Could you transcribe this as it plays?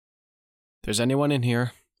there's anyone in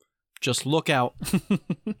here, just look out.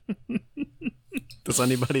 Does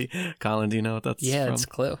anybody, Colin, do you know what that's Yeah, from? it's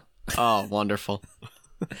Clue. Oh, wonderful.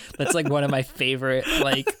 That's like one of my favorite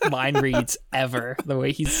line reads ever. The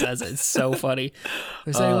way he says it, it's so funny.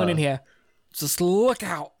 There's anyone in here, just look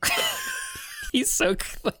out. He's so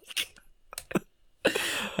like.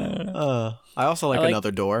 I also like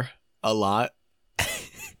Another Door a lot.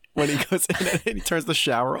 When he goes in and he turns the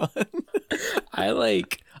shower on. I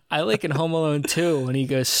like in Home Alone 2 when he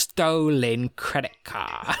goes stolen credit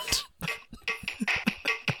card.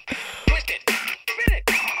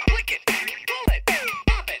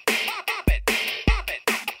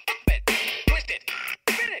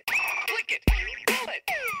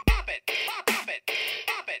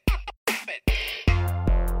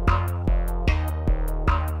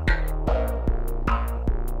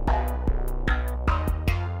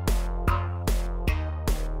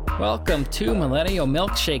 Welcome to Millennial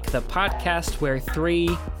Milkshake, the podcast where three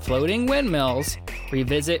floating windmills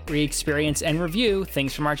revisit, re-experience, and review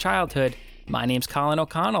things from our childhood. My name's Colin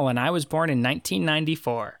O'Connell, and I was born in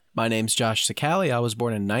 1994. My name's Josh Sicali. I was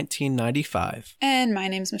born in 1995. And my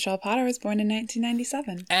name's Michelle Potter. I was born in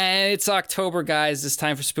 1997. And it's October, guys. It's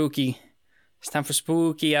time for spooky. It's time for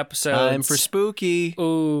spooky episodes. Time for spooky.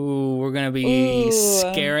 Ooh, we're going to be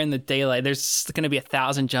scaring the daylight. There's going to be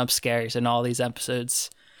 1,000 jump scares in all these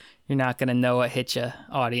episodes. You're not going to know what hit you,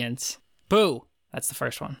 audience. Boo! That's the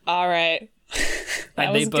first one. All right.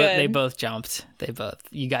 They both jumped.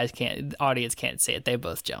 You guys can't, the audience can't see it. They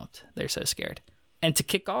both jumped. They're so scared. And to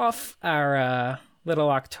kick off our little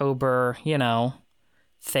October,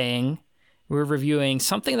 thing, we're reviewing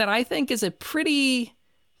something that I think is a pretty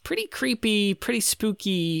creepy, pretty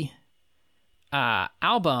spooky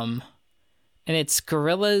album. And it's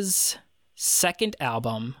Gorillaz' second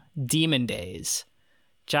album, Demon Days.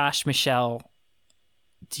 Josh, Michelle,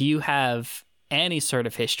 do you have any sort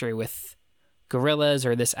of history with Gorillaz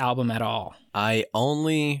or this album at all? I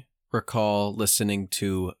only recall listening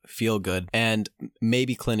to Feel Good and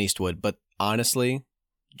maybe Clint Eastwood, but honestly,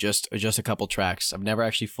 just a couple tracks. I've never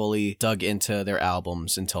actually fully dug into their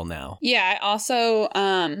albums until now. Yeah, I also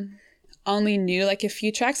only knew a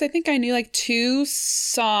few tracks. I think I knew 2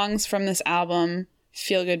 songs from this album,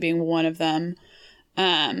 Feel Good being one of them.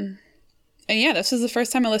 And yeah, this was the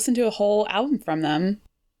first time I listened to a whole album from them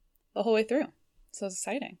the whole way through. So it's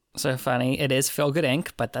exciting. So funny. It is Feel Good Inc.,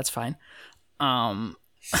 but that's fine. Feel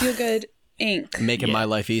Good Inc. Making my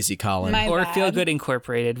life easy, Colin. Or Feel Good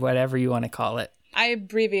Incorporated, whatever you want to call it. I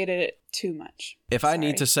abbreviated it too much. If I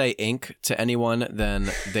need to say Inc. to anyone,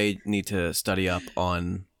 then they need to study up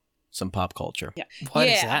on some pop culture. Yeah. What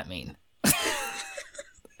does that mean? I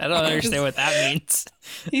don't understand what that means.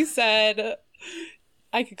 He said,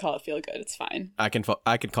 I could call it Feel Good. It's fine. I can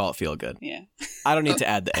call it Feel Good. Yeah. I don't need to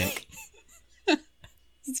add the Inc.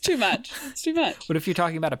 It's too much. It's too much. What if you're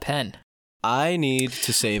talking about a pen? I need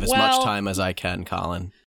to save as much time as I can,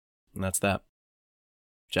 Colin. And that's that.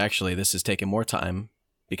 Which actually, this is taking more time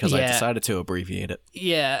because I decided to abbreviate it.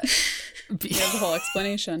 Yeah. You have the whole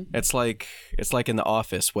explanation. It's like in The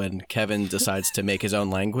Office when Kevin decides to make his own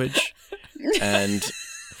language and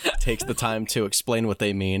takes the time to explain what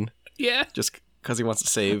they mean. Yeah. Just because he wants to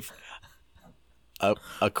save a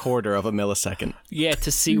quarter of a millisecond. Yeah,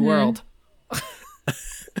 to see world.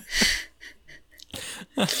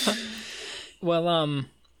 Well,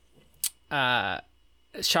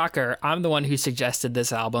 shocker, I'm the one who suggested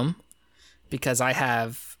this album because I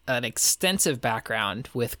have an extensive background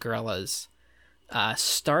with Gorillaz.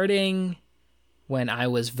 Starting when I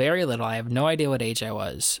was very little, I have no idea what age I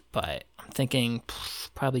was, but I'm thinking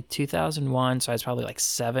probably 2001, so I was probably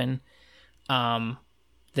 7.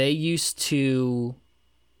 They used to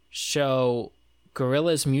show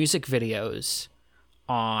Gorillaz music videos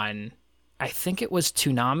on, I think it was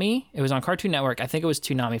Toonami. It was on Cartoon Network. I think it was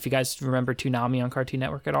Toonami. If you guys remember Toonami on Cartoon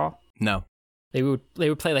Network at all? No. They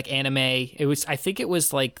would play anime. I think it was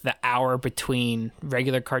the hour between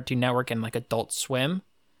regular Cartoon Network and Adult Swim.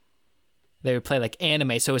 They would play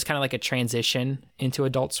anime, so it was kind of like a transition into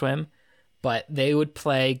Adult Swim. But they would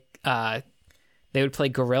play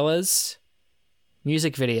Gorillaz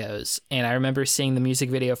music videos, and I remember seeing the music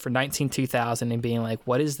video for 19-2000 and being like,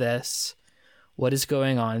 what is this? What is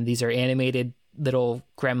going on? These are animated little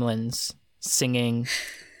gremlins singing,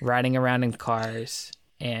 riding around in cars,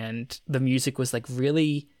 and the music was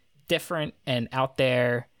really different and out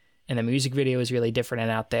there, and the music video was really different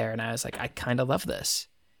and out there, and I was like, I kind of love this,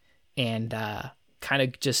 and kind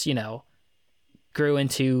of just grew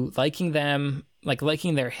into liking them,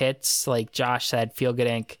 liking their hits. Like Josh said, Feel Good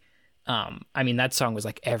Inc. I mean, that song was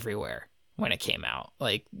everywhere when it came out.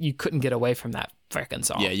 Like, you couldn't get away from that freaking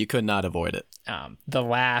song. Yeah, you could not avoid it. The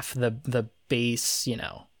laugh, the bass,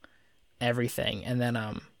 everything. And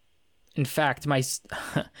then, in fact, my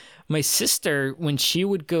sister, when she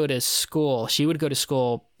would go to school,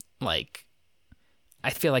 like, I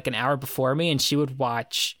feel like an hour before me, and she would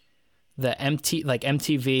watch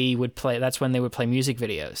MTV would play. That's when they would play music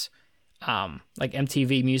videos, like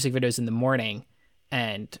MTV music videos in the morning.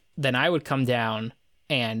 And then I would come down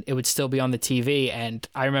and it would still be on the TV. And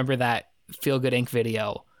I remember that Feel Good Inc.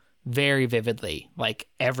 video very vividly, like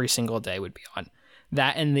every single day would be on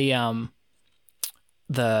that. And the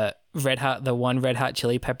one Red Hot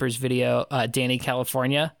Chili Peppers video, Danny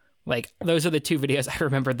California. Like, those are the two videos I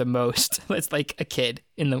remember the most. It's like a kid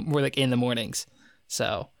in the mornings.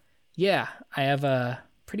 So yeah, I have a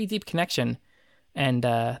pretty deep connection, and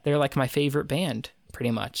they're like my favorite band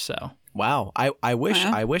pretty much. So wow. I wish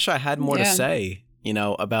I had more to say,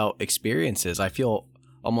 about experiences. I feel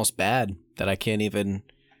almost bad that I can't even,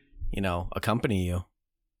 accompany you.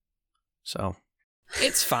 So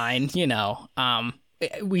it's fine.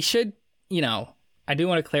 We should, I do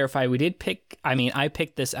want to clarify, I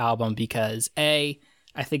picked this album because A,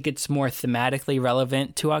 I think it's more thematically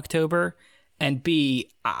relevant to October, and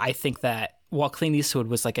B, I think that while Clint Eastwood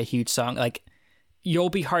was like a huge song, like,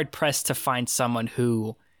 you'll be hard pressed to find someone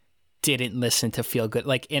who didn't listen to Feel Good,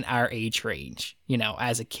 like in our age range,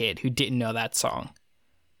 as a kid, who didn't know that song,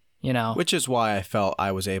 Which is why I felt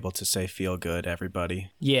I was able to say Feel Good,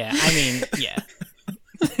 everybody. Yeah, I mean, yeah.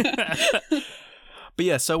 But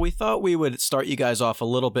yeah, so we thought we would start you guys off a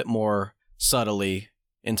little bit more subtly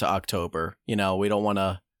into October. We don't want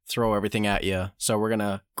to throw everything at you, so we're going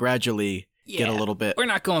to gradually get a little bit. We're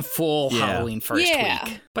not going full Halloween first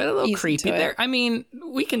week, but a little Easy creepy there. I mean,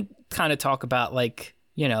 we can kind of talk about, like,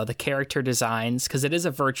 the character designs, because it is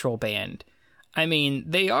a virtual band. I mean,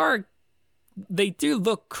 they do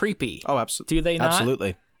look creepy. Oh, absolutely. Do they not?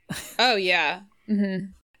 Absolutely. Oh, yeah. Mm-hmm.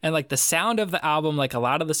 And, like, the sound of the album, like, a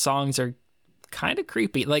lot of the songs are kind of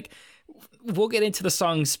creepy. Like, we'll get into the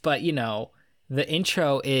songs, but, the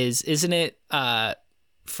intro isn't it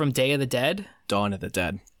from Day of the Dead? Dawn of the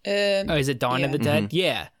Dead. Is it Dawn of the Dead? Mm-hmm.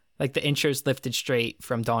 Yeah. Like, the intro's lifted straight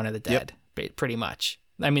from Dawn of the Dead, pretty much.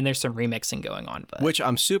 I mean, there's some remixing going on, but which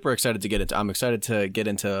I'm super excited to get into. I'm excited to get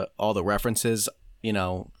into all the references.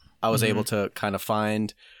 I was able to kind of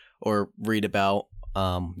find or read about,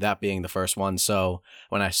 that being the first one. So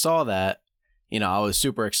when I saw that, I was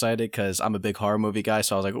super excited because I'm a big horror movie guy.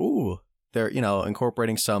 So I was like, ooh, they're,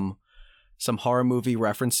 incorporating some horror movie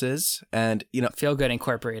references, and, Feel Good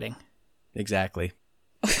incorporating. Exactly.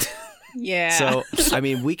 Yeah. So, I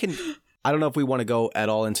mean, I don't know if we want to go at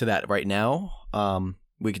all into that right now.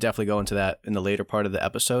 We could definitely go into that in the later part of the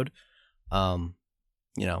episode. Up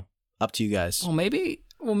to you guys. Well, maybe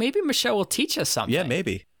Michelle will teach us something. Yeah,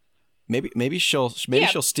 maybe she'll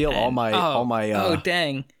steal all my. Oh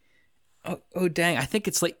dang. Oh dang. I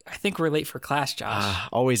think we're late for class, Josh.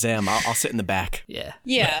 Always am. I'll sit in the back. Yeah.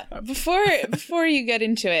 Yeah. Before you get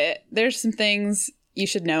into it, there's some things you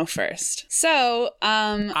should know first. So,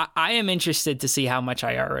 I am interested to see how much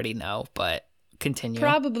I already know, but continue.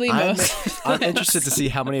 Probably most. I'm interested to see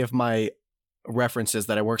how many of my references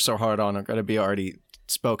that I work so hard on are going to be already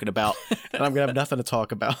spoken about, and I'm going to have nothing to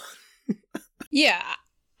talk about. Yeah.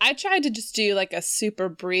 I tried to just do like a super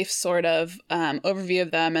brief sort of overview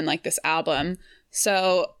of them and like this album.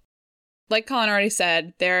 So, like Colin already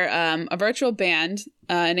said, they're a virtual band,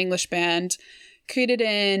 an English band, created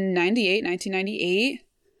in 1998,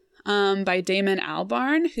 by Damon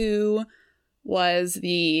Albarn, who was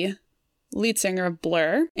the lead singer of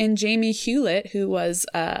Blur, and Jamie Hewlett, who was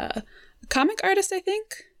a comic artist, I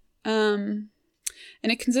think. And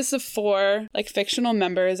it consists of 4 like fictional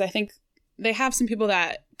members. I think they have some people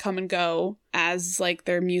that come and go as like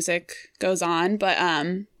their music goes on, but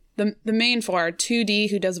the main 4 are 2D,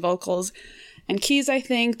 who does vocals and keys. I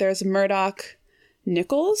think there's Murdoch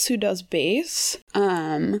Nichols, who does bass,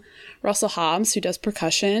 Russell Hobbs, who does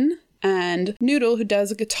percussion, and Noodle, who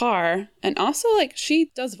does a guitar, and also like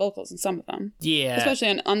she does vocals in some of them. Yeah,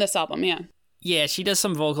 especially on this album. Yeah, she does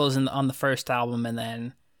some vocals on the first album, and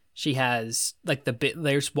then she has like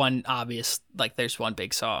there's one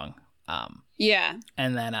big song. Yeah,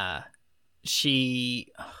 and then I'm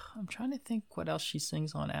trying to think what else she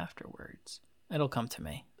sings on afterwards. It'll come to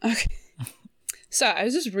me. Okay. So I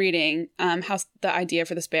was just reading how the idea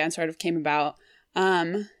for this band sort of came about.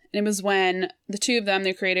 And it was when the 2 of them,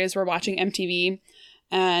 the creators, were watching MTV,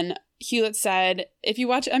 and Hewlett said, if you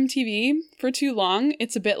watch MTV for too long,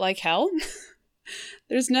 it's a bit like hell.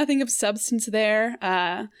 There's nothing of substance there.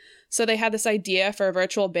 So they had this idea for a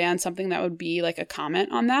virtual band, something that would be like a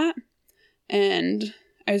comment on that. And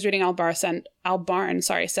I was reading Al Barn,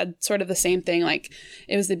 said sort of the same thing. Like,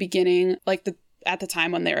 it was the beginning, like at the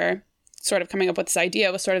time when they were sort of coming up with this idea,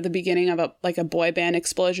 it was sort of the beginning of a boy band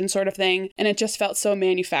explosion sort of thing. And it just felt so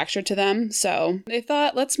manufactured to them. So they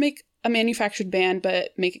thought, let's make a manufactured band, but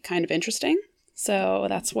make it kind of interesting. So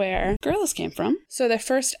that's where Gorillaz came from. So their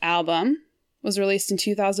first album was released in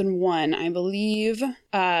 2001, I believe.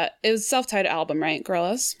 It was a self-titled album, right?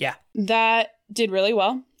 Gorillaz? Yeah. That did really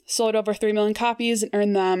well. Sold over 3 million copies and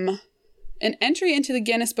earned them an entry into the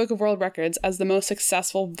Guinness Book of World Records as the most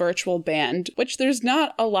successful virtual band, which there's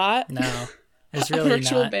not a lot. No, there's really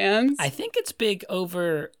virtual not. bands. I think it's big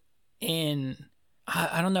over in,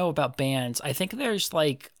 I don't know about bands. I think there's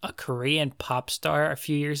like a Korean pop star a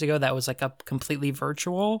few years ago that was like a completely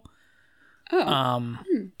virtual. Oh.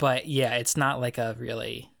 But yeah, it's not like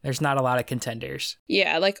there's not a lot of contenders.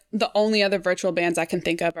 Yeah, like the only other virtual bands I can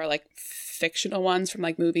think of are like fictional ones from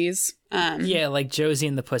like movies. Yeah, like Josie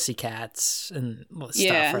and the Pussycats and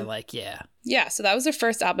stuff are like, yeah. Yeah, so that was their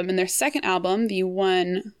first album. And their second album, the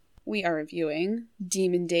one we are reviewing,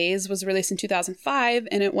 Demon Days, was released in 2005,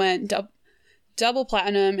 and it went double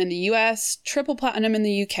platinum in the US, triple platinum in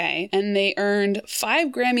the UK, and they earned 5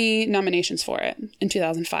 Grammy nominations for it in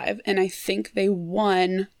 2005. And I think they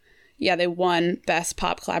won Best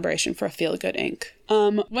Pop Collaboration for Feel Good Inc.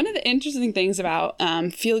 One of the interesting things about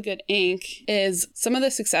Feel Good Inc. is some of the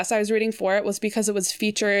success I was reading for it was because it was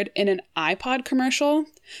featured in an iPod commercial.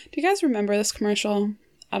 Do you guys remember this commercial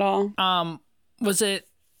at all? Was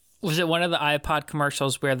it one of the iPod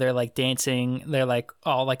commercials where they're like dancing, they're like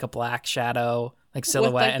all like a black shadow, like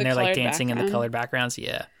silhouette, with, like, and they're like dancing in the colored backgrounds?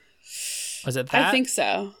 Yeah. Was it that? I think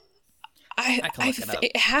so.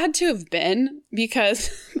 It had to have been,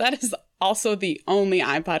 because that is also the only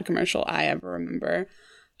iPod commercial I ever remember.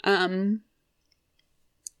 But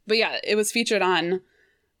yeah, it was featured on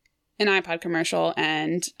an iPod commercial,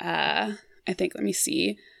 and I think, let me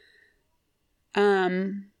see.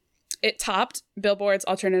 It topped Billboard's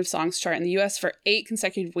alternative songs chart in the US for 8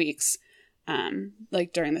 consecutive weeks,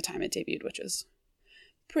 like during the time it debuted, which is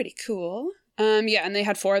pretty cool. Yeah, and they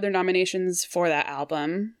had 4 other nominations for that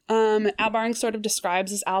album. Al Barn sort of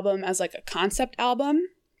describes this album as like a concept album.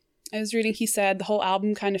 I was reading, he said the whole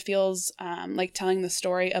album kind of feels like telling the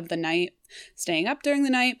story of the night, staying up during the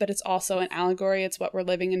night, but it's also an allegory. It's what we're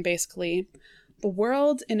living in, basically. The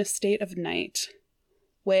world in a state of night,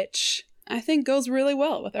 which I think goes really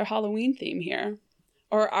well with our Halloween theme here,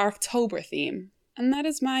 or our October theme. And that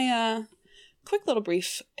is my quick little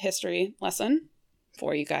brief history lesson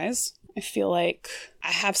for you guys. I feel like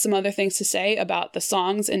I have some other things to say about the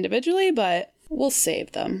songs individually, but we'll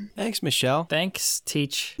save them. Thanks, Michelle. Thanks,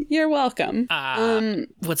 Teach. You're welcome.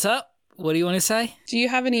 What's up? What do you want to say? Do you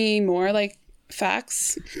have any more like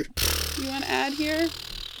facts you want to add here?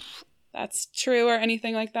 That's true or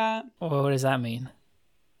anything like that? Well, what does that mean?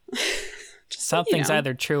 Just, Something's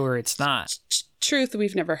either true or it's not. Truth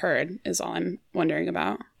we've never heard is all I'm wondering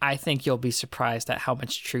about. I think you'll be surprised at how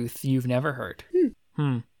much truth you've never heard.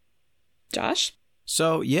 Josh?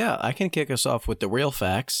 So, yeah, I can kick us off with the real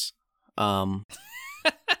facts.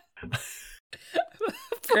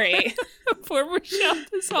 Great. Before Michelle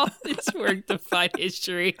does all this work to find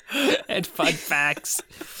history and fun facts,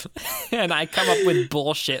 and I come up with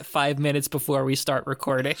bullshit 5 minutes before we start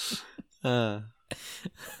recording.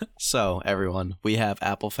 So, everyone, we have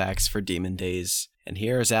Apple Facts for Demon Days. And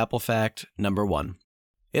here is Apple Fact number 1.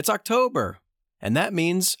 It's October, and that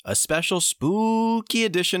means a special spooky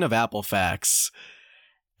edition of Apple Facts.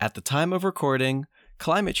 At the time of recording,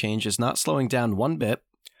 climate change is not slowing down one bit.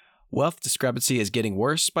 Wealth discrepancy is getting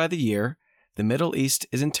worse by the year. The Middle East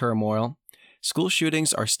is in turmoil. School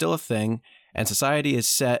shootings are still a thing, and society is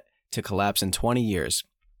set to collapse in 20 years.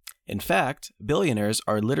 In fact, billionaires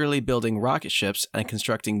are literally building rocket ships and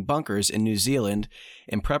constructing bunkers in New Zealand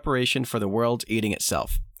in preparation for the world eating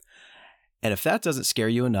itself. And if that doesn't scare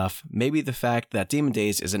you enough, maybe the fact that Demon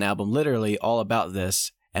Days is an album literally all about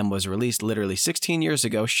this and was released literally 16 years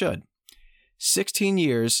ago should. 16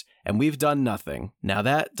 years, and we've done nothing. Now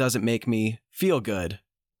that doesn't make me feel good,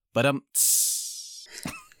 but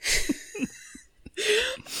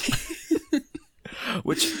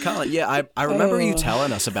Which, Colin, yeah, I remember you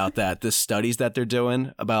telling us about that, the studies that they're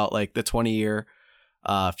doing about like the 20-year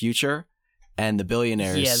future and the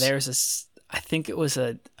billionaires. Yeah, there's I think it was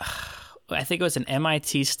an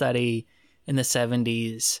MIT study in the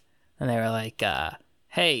 70s, and they were like,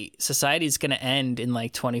 hey, society's going to end in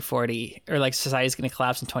like 2040, or like society's going to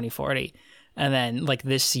collapse in 2040. And then like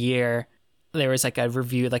this year, there was like a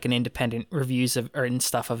review, like an independent reviews of and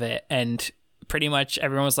stuff of it. And pretty much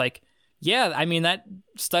everyone was like, yeah, I mean, that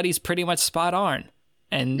study's pretty much spot on.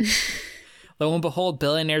 And lo and behold,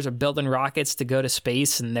 billionaires are building rockets to go to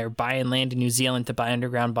space, and they're buying land in New Zealand to buy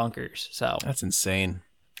underground bunkers. So That's insane.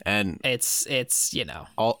 And it's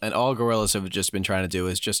all Gorillaz have just been trying to do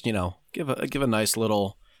is just, give a nice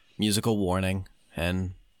little musical warning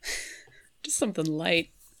and Just something light.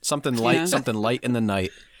 something light, Yeah. something light in the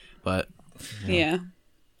night. But Yeah.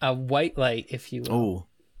 a white light, if you will. ooh.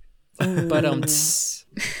 But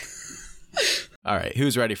All right,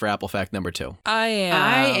 who's ready for Apple fact number 2? I am.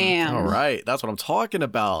 I am. All right, that's what I'm talking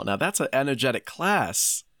about. Now that's an energetic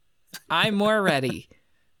class. I'm more ready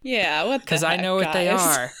Yeah, what the because I heck, know what they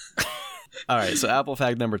guys? are. All right, so Apple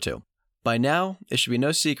fact number 2. By now, it should be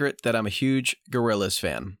no secret that I'm a huge Gorillaz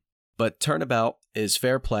fan. But turnabout is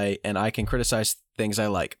fair play, and I can criticize things I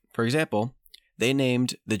like. For example, they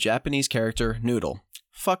named the Japanese character Noodle.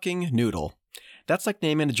 Fucking Noodle. That's like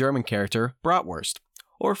naming a German character Bratwurst,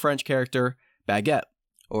 or a French character Baguette,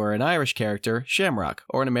 or an Irish character Shamrock,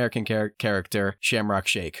 or an American character Shamrock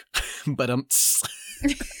Shake. But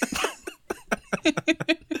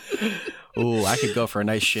ooh, I could go for a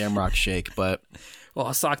nice Shamrock Shake, but Well,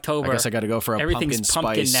 it's October. I guess I got to go for a Everything's pumpkin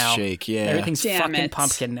pumpkin spice now. shake. Yeah, Everything's Damn fucking it.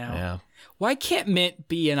 pumpkin now. Yeah. Why can't mint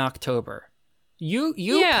be in October? You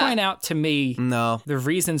Yeah. point out to me No, the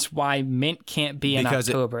reasons why mint can't be in Because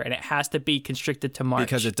October, and it has to be constricted to March.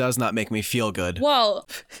 because it does not make me feel good. Well,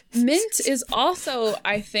 mint is also,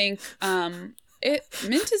 I think,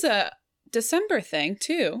 mint is a December thing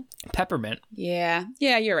too. Peppermint. Yeah,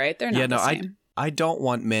 you're right. They're not Yeah, no, the same. I don't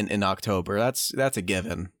want mint in October. That's a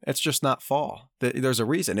given. It's just not fall. There's a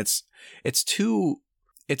reason. It's too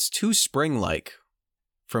spring-like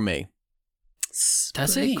for me.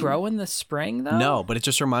 Does it grow in the spring though? No, but it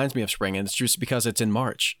just reminds me of spring, and it's just because it's in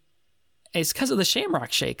March. It's because of the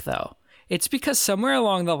Shamrock Shake, though. It's because somewhere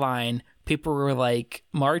along the line, people were like,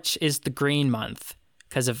 March is the green month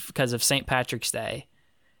because of St. Patrick's Day.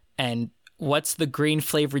 And what's the green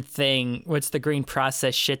flavored thing? What's the green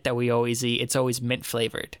processed shit that we always eat? It's always mint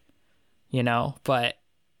flavored, But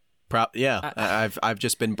I've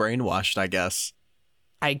just been brainwashed, I guess.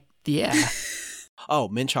 yeah. Oh,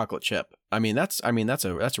 mint chocolate chip. I mean, that's a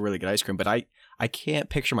really good ice cream, but I can't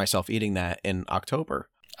picture myself eating that in October.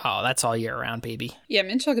 Oh, that's all year round, baby. Yeah,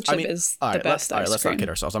 mint chocolate chip is the best ice let's cream. not kid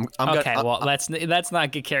ourselves. Okay, well, let's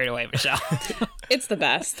not get carried away, Michelle. It's the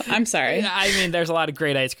best. I'm sorry. I mean, there's a lot of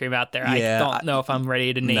great ice cream out there. Yeah, I don't know if I'm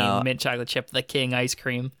ready to name no. mint chocolate chip the king ice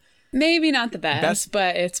cream. Maybe not the best,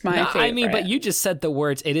 but it's my favorite. I mean, but you just said the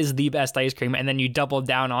words, it is the best ice cream, and then you doubled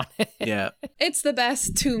down on it. Yeah. It's the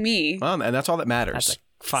best to me. And that's all that matters. That's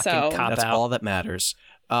a fucking So- cop That's out. all that matters.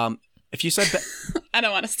 If you said I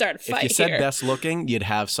don't want to start a if fight you said here. best looking, you'd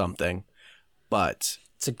have something, but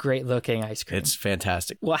It's a great looking ice cream. it's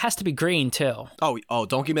fantastic. Well, it has to be green too. Oh,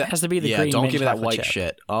 don't give me that. It has to be the yeah, green don't mint give me that chocolate white chip.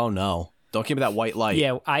 shit. Oh no, don't give me that white light.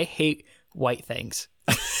 Yeah, I hate white things.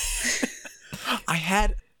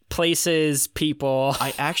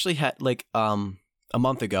 I actually had like a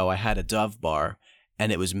month ago. I had a Dove bar,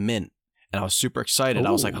 and it was mint, and I was super excited.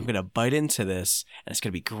 I was like, Ooh. I'm gonna bite into this, and it's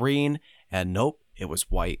gonna be green. And nope, it was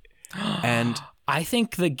white. And I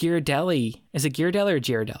think the Ghirardelli, is it Ghirardelli or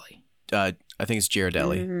Ghirardelli? I think it's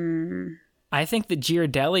Ghirardelli. Mm. I think the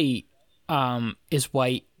Ghirardelli is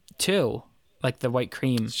white too, like the white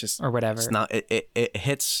cream It's just or whatever. It's not. It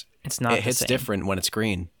hits. It's not It the hits same. different when it's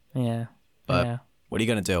green. Yeah. But yeah. what are you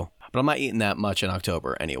gonna do? But I'm not eating that much in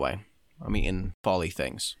October anyway. I'm eating fall-y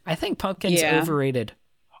things. I think pumpkin's Yeah. overrated.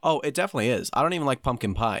 Oh, it definitely is. I don't even like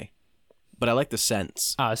pumpkin pie, but I like the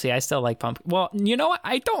scents. Oh, see, I still like pumpkin. Well, you know what?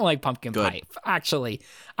 I don't like pumpkin Good. pie. Actually,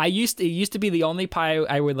 it used to be the only pie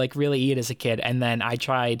I would like really eat as a kid, and then I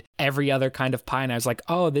tried every other kind of pie, and I was like,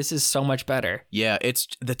 oh, this is so much better. Yeah, it's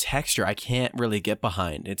the texture I can't really get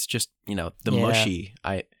behind. It's just, the Yeah. mushy.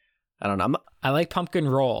 I don't know. I'm not, I like pumpkin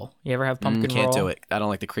roll. You ever have pumpkin roll? can't do it. I don't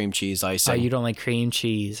like the cream cheese icing. Oh, you don't like cream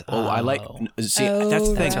cheese. Oh, I like. See, Oh, that's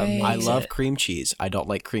the thing. right. I love It. cream cheese. I don't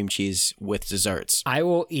like cream cheese with desserts. I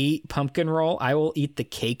will eat pumpkin roll. I will eat the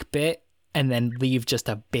cake bit and then leave just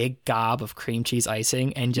a big gob of cream cheese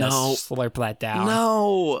icing and just No. slurp that down.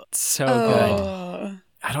 No, It's so good. Oh.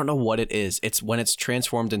 I don't know what it is. It's when it's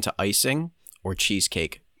transformed into icing or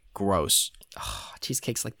cheesecake. Gross. Oh,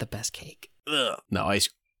 cheesecake's like the best cake. Ugh. No, ice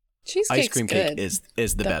Cheesecake's cream good. cake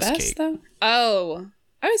is the best cake. though. Oh,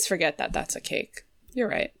 I always forget that that's a cake. You're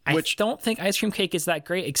right. I don't think ice cream cake is that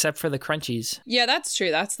great except for the crunchies. Yeah, that's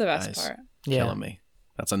true. That's the best Nice. part. Yeah. Killing me.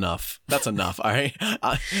 That's enough. That's enough. All right.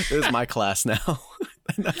 This is my class now.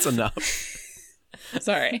 That's enough.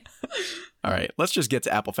 Sorry. All right. Let's just get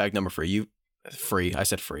to Apple fact number 3. I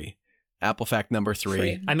said free. Apple fact number 3.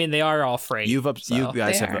 Free. I mean, they are all free. You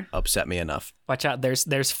guys They have are. upset me enough. Watch out.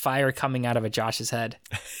 There's fire coming out of a Josh's head.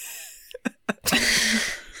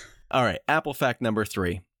 All right, Apple fact number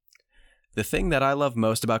 3. The thing that I love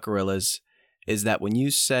most about Gorillaz is that when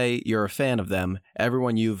you say you're a fan of them,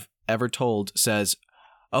 everyone you've ever told says,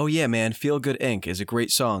 "Oh yeah, man, Feel Good Inc. is a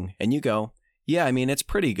great song." And you go, "Yeah, I mean, it's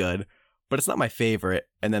pretty good, but it's not my favorite."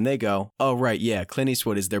 And then they go, "Oh right, yeah, Clint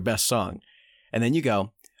Eastwood is their best song." And then you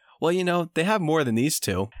go, "Well, you know, they have more than these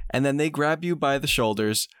two." And then they grab you by the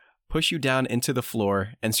shoulders, push you down into the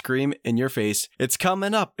floor, and scream in your face, "It's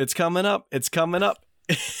coming up, it's coming up, it's coming up."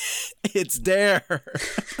 It's there.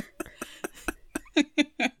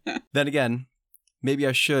 Then again, maybe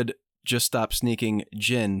I should just stop sneaking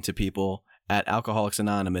gin to people at Alcoholics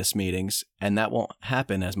Anonymous meetings, and that won't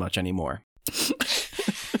happen as much anymore.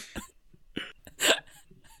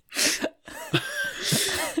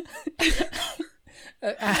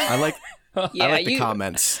 I like the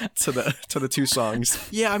comments to the two songs.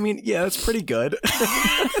 Yeah, I mean, yeah, that's pretty good.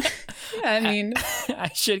 Yeah, I mean,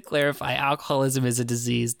 I should clarify, alcoholism is a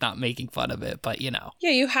disease, not making fun of it, but you know.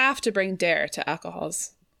 Yeah, you have to bring Dare to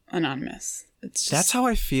Alcoholics Anonymous. It's just, that's how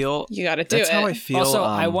I feel. You got to do it. That's how I feel. Also,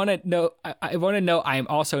 I want to know. I want to know. I'm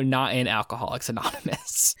also not in Alcoholics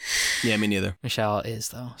Anonymous. Yeah, me neither. Michelle is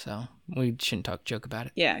though, so we shouldn't joke about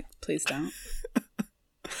it. Yeah, please don't.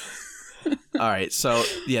 All right, so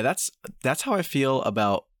yeah, that's how I feel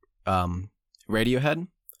about Radiohead.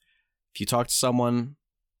 If you talk to someone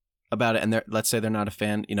about it, and let's say they're not a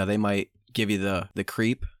fan, you know, they might give you the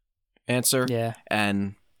creep answer. Yeah,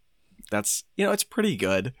 and that's, you know, it's pretty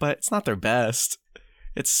good, but it's not their best.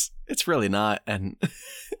 It's really not. And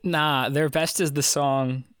nah, their best is the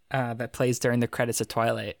song that plays during the credits of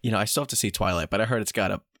Twilight. You know, I still have to see Twilight, but I heard it's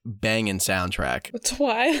got a banging soundtrack.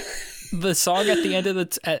 Twilight. The song at the end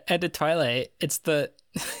of end of Twilight, it's the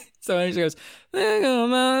so it goes. I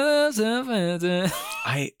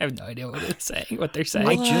have no idea what it's saying. What they're saying.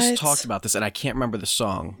 I just talked about this, and I can't remember the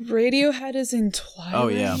song. Radiohead is in Twilight. Oh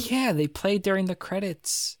yeah, yeah. They play during the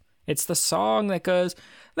credits. It's the song that goes.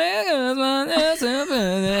 Is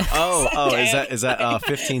that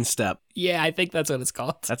 15 Step? Yeah, I think that's what it's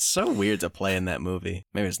called. That's so weird to play in that movie.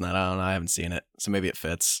 Maybe it's not. I don't know. I haven't seen it, so maybe it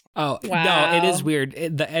fits. Oh wow. No, it is weird.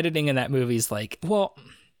 The editing in that movie is like, well,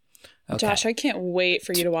 okay. Josh, I can't wait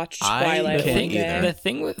for you to watch Twilight. I can't either. The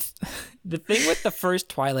thing with the first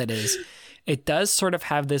Twilight is, it does sort of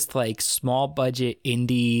have this like small budget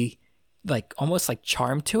indie, like almost like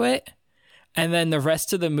charm to it, and then the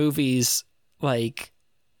rest of the movies, like,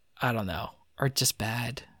 I don't know, are just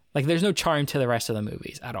bad. Like, there's no charm to the rest of the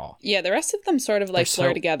movies at all. Yeah, the rest of them sort of like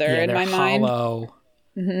blur together in my mind. Hollow.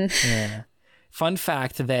 Mm-hmm. Yeah. Fun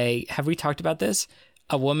fact: have we talked about this?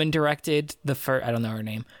 A woman directed the first. I don't know her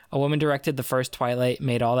name. A woman directed the first Twilight,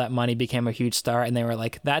 made all that money, became a huge star, and they were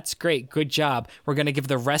like, "That's great, good job. We're gonna give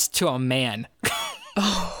the rest to a man."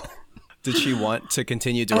 Oh. Did she want to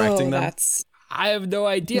continue directing them? I have no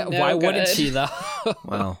idea. Why wouldn't she though?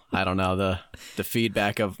 Well, I don't know. The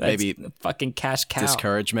feedback of maybe fucking cash cow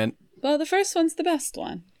discouragement. Well, the first one's the best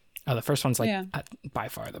one. Oh, the first one's like by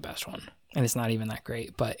far the best one, and it's not even that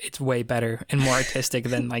great, but it's way better and more artistic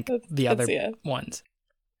than like the other ones.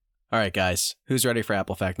 All right, guys, who's ready for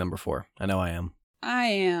Apple fact number 4? I know I am. I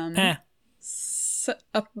am. So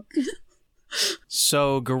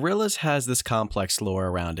Gorillaz has this complex lore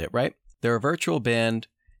around it, right? They're a virtual band,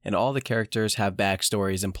 and all the characters have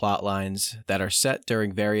backstories and plot lines that are set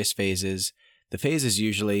during various phases. The phases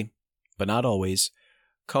usually, but not always,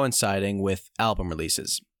 coinciding with album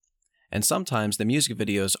releases. And sometimes the music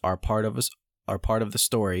videos are part of the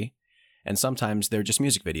story, and sometimes they're just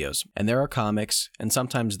music videos. And there are comics, and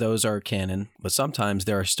sometimes those are canon, but sometimes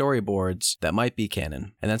there are storyboards that might be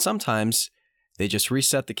canon. And then sometimes they just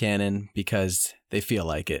reset the canon because they feel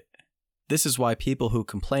like it. This is why people who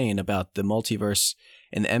complain about the multiverse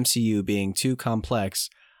in the MCU being too complex,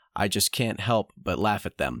 I just can't help but laugh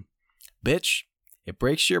at them. Bitch, it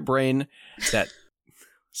breaks your brain that...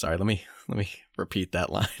 Sorry, let me repeat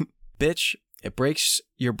that line. Bitch, it breaks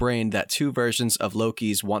your brain that 2 versions of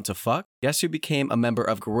Loki's want to fuck. Guess who became a member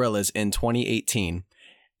of Gorillaz in 2018?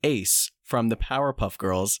 Ace from the Powerpuff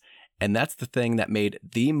Girls, and that's the thing that made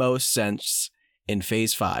the most sense in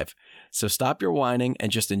Phase 5. So stop your whining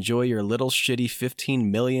and just enjoy your little shitty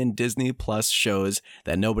 15 million Disney Plus shows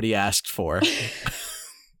that nobody asked for.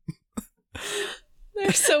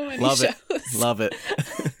 There's so many shows. Love it.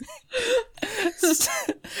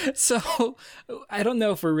 So I don't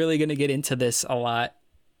know if we're really going to get into this a lot,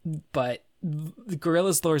 but the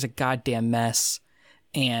Gorillaz lore is a goddamn mess,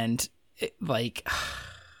 and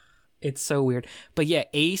it's so weird. But yeah,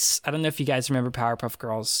 Ace, I don't know if you guys remember Powerpuff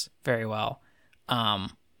Girls very well.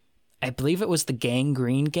 I believe it was the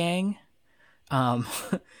Green Gang.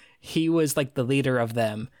 He was like the leader of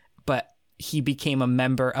them, but he became a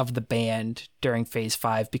member of the band during Phase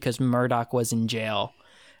 5 because Murdoch was in jail.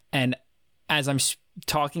 And as I'm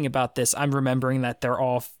talking about this, I'm remembering that they're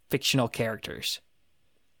all fictional characters.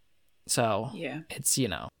 So Yeah. it's,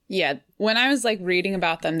 Yeah. When I was like reading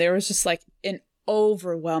about them, there was just like an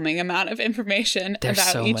overwhelming amount of information there's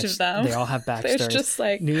about so each much, of them. They all have backstories. There's just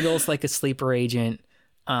like Noodle's like a sleeper agent.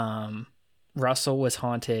 Russell was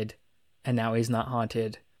haunted and now he's not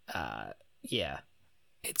haunted. Yeah.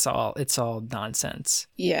 It's all nonsense.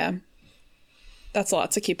 yeah. That's a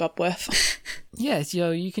lot to keep up with. Yeah,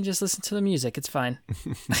 you can just listen to the music. It's fine.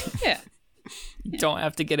 Yeah. You don't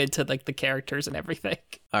have to get into like the characters and everything.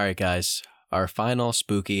 All right, guys. Our final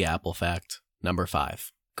spooky Apple fact, number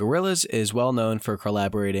 5. Gorillaz is well known for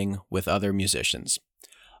collaborating with other musicians.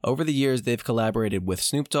 Over the years, they've collaborated with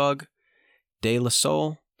Snoop Dogg, De La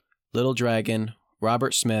Soul, Little Dragon,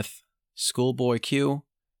 Robert Smith, Schoolboy Q,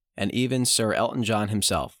 and even Sir Elton John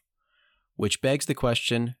himself. Which begs the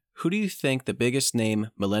question, who do you think the biggest name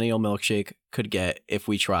Millennial Milkshake could get if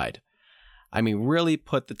we tried? I mean, really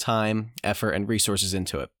put the time, effort, and resources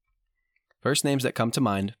into it. First names that come to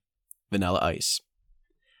mind, Vanilla Ice.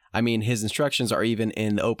 I mean, his instructions are even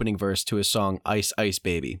in the opening verse to his song Ice Ice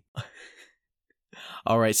Baby.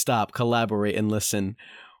 All right, stop, collaborate, and listen.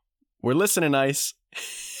 We're listening, Ice.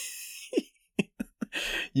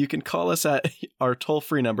 You can call us at our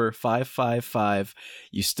toll-free number, 555.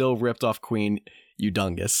 You still ripped off Queen, you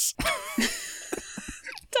dungus.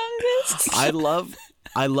 Dungus.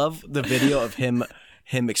 I love the video of him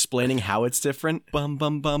explaining how it's different. Bum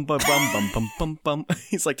bum bum bum bum bum bum bum bum.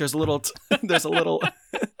 He's like, there's a little.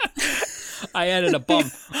 I added a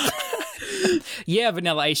bump. Yeah,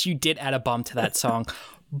 Vanilla Ice, you did add a bump to that song.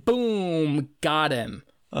 Boom, got him.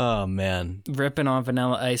 Oh man, Ripping on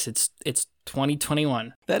Vanilla Ice. It's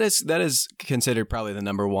 2021. that is considered probably the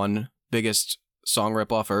number one biggest song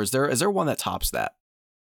ripoff. Or is there one that tops that?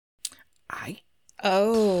 I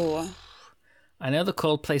Oh. know the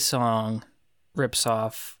Coldplay song rips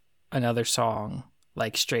off another song,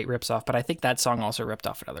 like straight rips off, but I think that song also ripped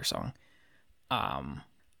off another song.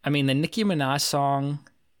 I mean, the Nicki Minaj song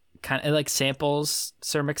kind of like samples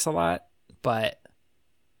Sir Mix-a-Lot, but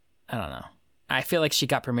I don't know. I feel like she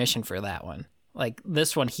got permission for that one. Like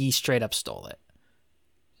this one, he straight up stole it.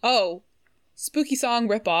 Oh. Spooky song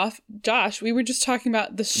ripoff. Josh, we were just talking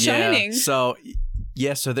about The Shining. So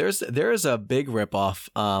there is a big ripoff.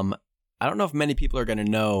 I don't know if many people are going to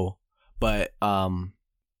know, but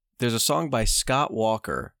there's a song by Scott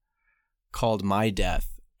Walker called My Death.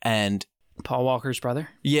 And Paul Walker's brother?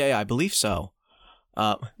 yeah, I believe so.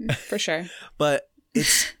 For sure. But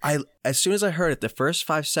as soon as I heard it, the first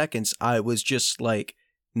 5 seconds, I was just like,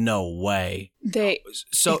 no way. It's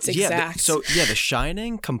exact. The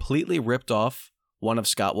Shining completely ripped off one of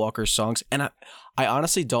Scott Walker's songs. And I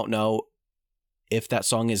honestly don't know if that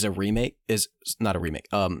song is a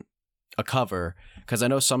cover, because I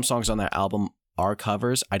know some songs on that album are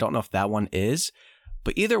covers. I don't know if that one is,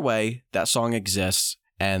 but either way, that song exists,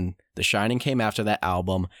 and The Shining came after that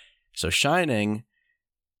album. So Shining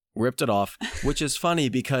ripped it off, which is funny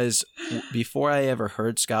because before I ever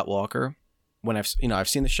heard Scott Walker, when I've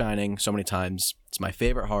seen The Shining so many times, it's my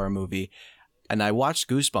favorite horror movie, and I watched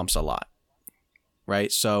Goosebumps a lot,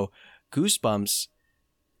 right? So Goosebumps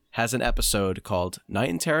has an episode called Night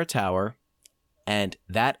in Terror Tower, and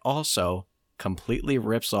that also completely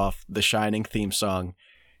rips off the Shining theme song.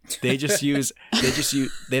 They don't use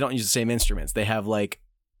the same instruments. They have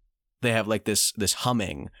this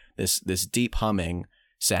humming, this deep humming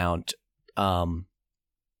sound. And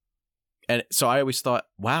so I always thought,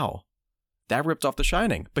 wow, that ripped off The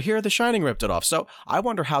Shining. But here The Shining ripped it off. So I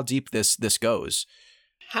wonder how deep this goes.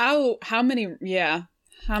 How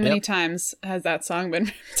many times has that song been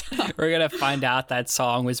ripped off? We're going to find out that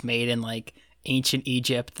song was made in like ancient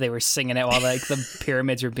Egypt. They were singing it while like the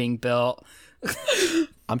pyramids were being built.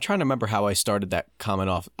 I'm trying to remember how I started that comment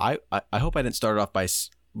off. I hope I didn't start it off by...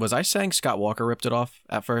 Was I saying Scott Walker ripped it off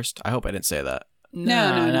at first? I hope I didn't say that.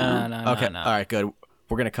 No. Okay. No. All right, good.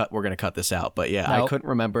 We're gonna cut this out. But yeah, Nope. I couldn't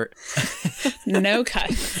remember. No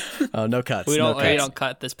cuts. Oh, no cuts. We no cuts. don't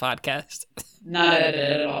cut this podcast. Not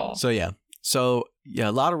at all. So yeah,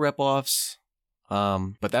 a lot of ripoffs.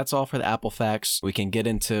 But that's all for the Apple facts. We can get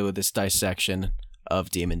into this dissection of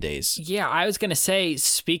Demon Days. Yeah, I was gonna say,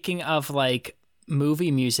 speaking of like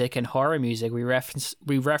movie music and horror music, we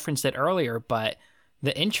referenced it earlier, but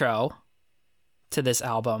the intro to this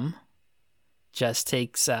album just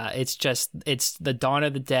takes it's the Dawn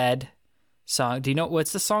of the Dead song. Do you know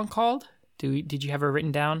what's the song called? Did you have it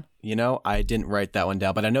written down? You know, I didn't write that one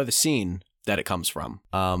down, but I know the scene that it comes from.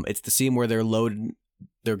 It's the scene where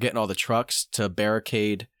they're getting all the trucks to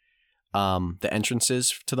barricade the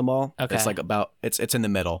entrances to the mall. Okay. It's like it's in the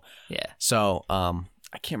middle. Yeah. So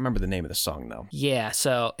I can't remember the name of the song though. Yeah,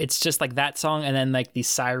 so it's just like that song, and then like these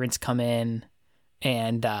sirens come in,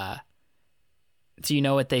 and do you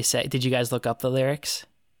know what they say? Did you guys look up the lyrics?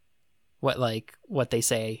 What they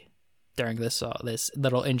say during this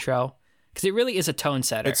little intro? Because it really is a tone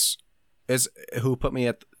setter. Is who put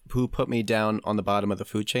me down on the bottom of the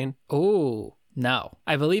food chain? Oh no,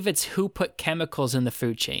 I believe it's who put chemicals in the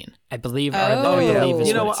food chain. I believe. Oh, I yeah. believe is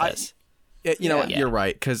You know what what? it says. You know what? Yeah. You're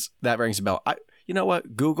right, because that rings a bell. You know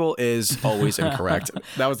what? Google is always incorrect.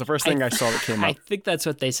 That was the first thing I saw that came I up. think that's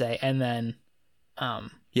what they say, and then,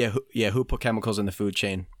 Who put chemicals in the food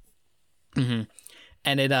chain? and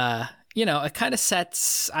it it kind of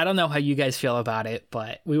sets. I don't know how you guys feel about it,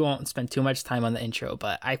 but we won't spend too much time on the intro.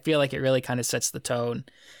 But I feel like it really kind of sets the tone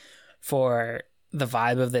for the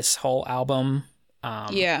vibe of this whole album.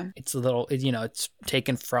 Yeah. It's a little, it's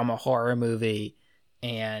taken from a horror movie,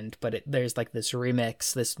 but there's like this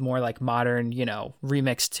remix, this more like modern,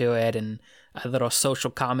 remix to it, and a little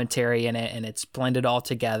social commentary in it, and it's blended all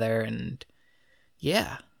together, and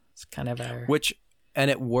yeah, it's kind of And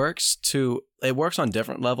it works on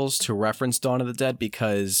different levels to reference Dawn of the Dead,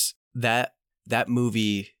 because that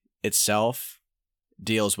movie itself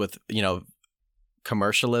deals with,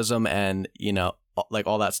 commercialism and, like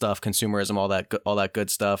all that stuff, consumerism, all that good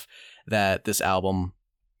stuff that this album,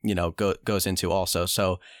 goes into also.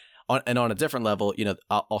 So on a different level,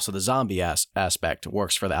 also the zombie aspect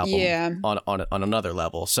works for the album on another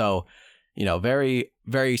level. So, very,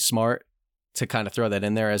 very smart to kind of throw that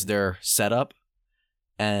in there as their setup.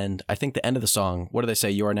 And I think the end of the song, what do they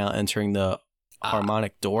say? You are now entering the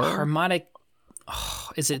harmonic door.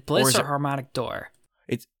 Is it Bliss Or or harmonic door?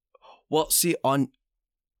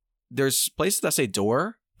 There's places that say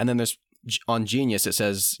door, and then there's on Genius it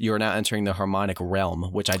says you are now entering the harmonic realm,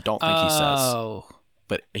 which I don't think he says. Oh,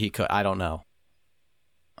 But he could. I don't know.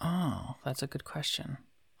 oh, that's a good question.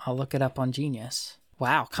 I'll look it up on Genius.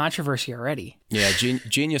 Wow, controversy already. Yeah,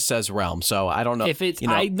 Genius says realm, so I don't know If it's,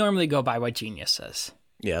 I normally go by what Genius says.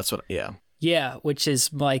 Yeah, that's what. Yeah. Yeah, which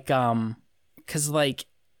is like, because like,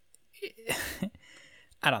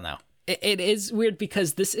 I don't know. It is weird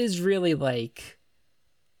because this is really like,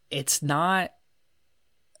 it's not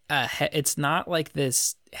like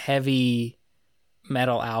this heavy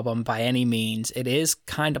metal album by any means. It is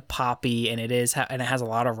kind of poppy, and it has a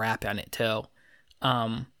lot of rap on it too.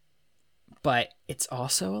 But it's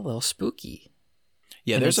also a little spooky.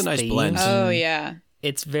 Yeah, And there's a its nice themes blend. Oh, yeah.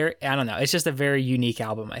 It's very, I don't know. It's just a very unique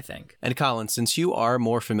album, I think. And Colin, since you are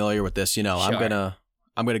more familiar with this, I'm Sure.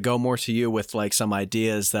 gonna go more to you with like some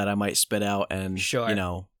ideas that I might spit out and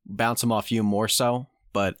Sure. Bounce them off you more so.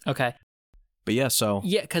 But Okay. yeah, so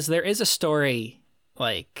Yeah, because there is a story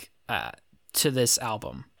like to this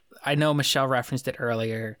album. I know Michelle referenced it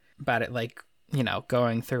earlier about it, like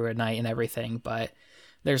going through a night and everything. But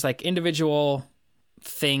there's like individual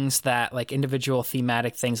things that like individual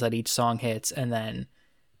thematic things that each song hits, and then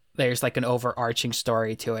there's like an overarching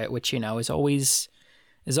story to it, which is always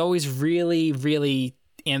really, really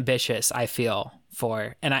ambitious. I feel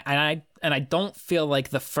for, and I don't feel like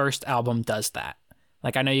the first album does that.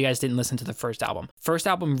 Like, I know you guys didn't listen to the first album. First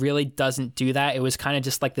album really doesn't do that. It was kind of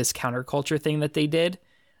just like this counterculture thing that they did.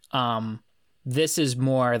 This is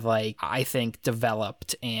more like, I think,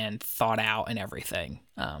 developed and thought out and everything.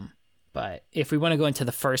 But if we want to go into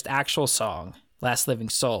the first actual song, Last Living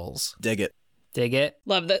Souls, dig it.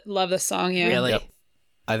 Love the song, yeah. Really? Yep.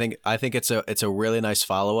 I think it's a really nice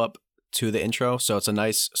follow up to the intro. So it's a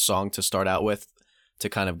nice song to start out with, to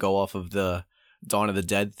kind of go off of the Dawn of the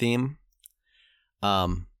Dead theme.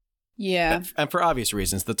 Yeah. And for obvious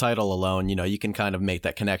reasons, the title alone, you can kind of make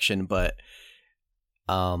that connection, but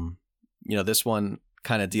this one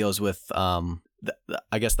kind of deals with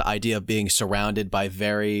I guess the idea of being surrounded by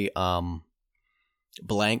very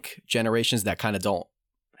blank generations that kind of don't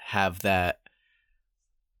have that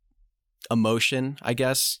emotion, I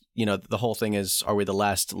guess. The whole thing is, are we the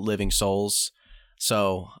last living souls?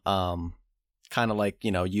 So kind of like,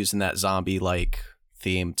 using that zombie like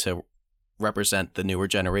theme to represent the newer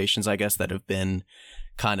generations, I guess, that have been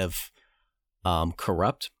kind of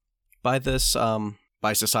corrupt by this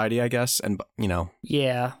by society, I guess. And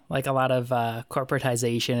Yeah, like a lot of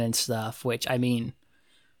corporatization and stuff, which, I mean,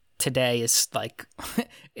 today is like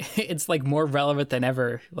it's like more relevant than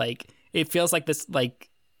ever. Like, it feels like this, like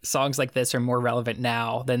songs like this are more relevant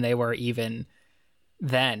now than they were even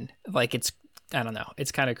then. Like, I don't know,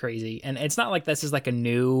 it's kind of crazy. And it's not like this is like a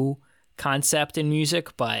new concept in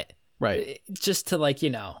music, but right, just to like,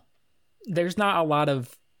 there's not a lot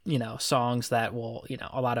of songs that will,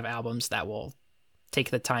 a lot of albums that will take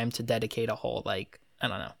the time to dedicate a whole, like, I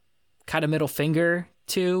don't know, kind of middle finger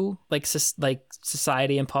to like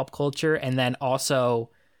society and pop culture, and then also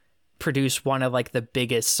produce one of like the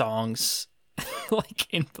biggest songs, like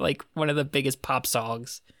in like one of the biggest pop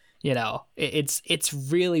songs. You know, it's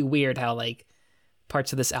really weird how like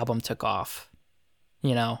parts of this album took off.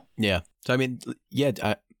 You know. Yeah. So I mean,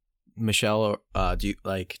 yeah. Michelle, do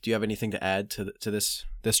you have anything to add to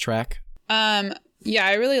this track? Yeah,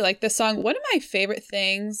 I really like this song. One of my favorite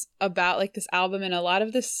things about like this album and a lot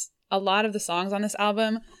of the songs on this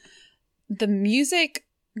album, the music,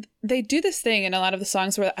 they do this thing in a lot of the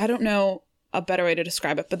songs where I don't know a better way to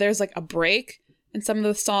describe it, but there's like a break in some of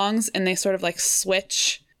the songs and they sort of like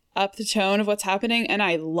switch up the tone of what's happening, and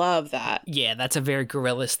I love that. Yeah, that's a very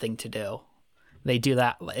Gorillaz thing to do. They do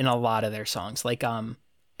that in a lot of their songs. Like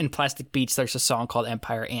in Plastic Beach, there's a song called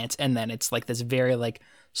Empire Ants, and then it's like this very like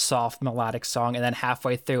soft melodic song, and then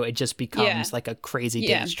halfway through it just becomes like a crazy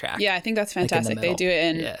dance track. Yeah, I think that's fantastic. Like they do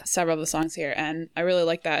it in several of the songs here, and I really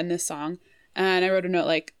like that in this song. And I wrote a note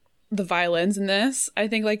like the violins in this, I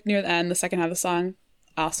think like near the end, the second half of the song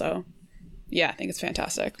also. Yeah, I think it's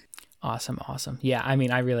fantastic. Awesome. Yeah, I mean,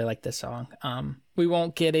 I really like this song. We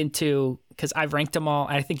won't get into, because I've ranked them all.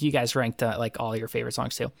 I think you guys ranked like all your favorite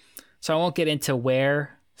songs too. So I won't get into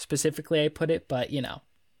where specifically I put it, but you know,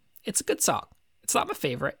 it's a good song. It's not my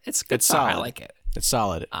favorite. It's a good song. Solid. I like it. It's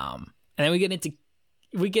solid. And then we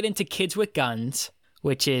get into Kids with Guns,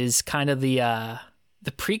 which is kind of the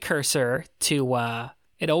precursor to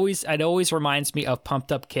it always reminds me of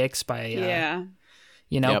Pumped Up Kicks by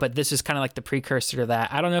you know, but this is kind of like the precursor to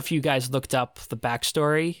that. I don't know if you guys looked up the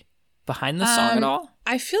backstory behind the song at all.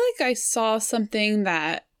 I feel like I saw something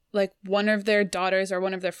that like one of their daughters or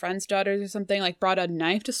one of their friends' daughters or something like brought a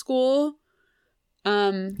knife to school.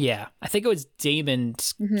 Yeah, I think it was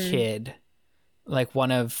Damon's kid. Like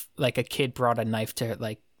a kid brought a knife to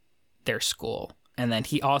like their school, and then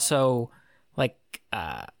he also like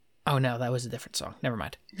oh no, that was a different song. Never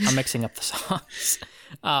mind, I'm mixing up the songs.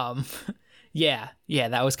 Yeah,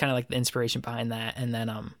 that was kind of like the inspiration behind that, and then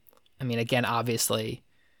I mean, again, obviously,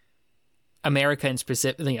 America and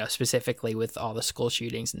specifically with all the school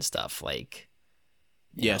shootings and stuff, like.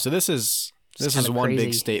 Yeah, so this is one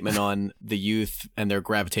big statement on the youth and their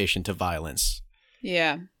gravitation to violence.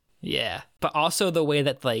 Yeah. Yeah. But also the way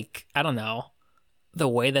that, like, I don't know, the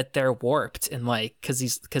way that they're warped and like,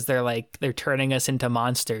 cause they're turning us into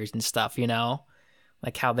monsters and stuff, you know,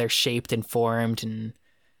 like how they're shaped and formed, and,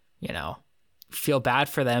 you know, feel bad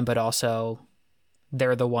for them, but also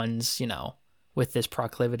they're the ones, you know, with this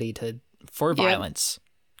proclivity for violence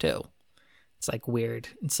too. It's like weird.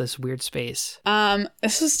 It's this weird space.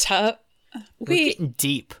 This was tough. We're getting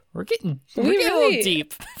deep. We're getting a little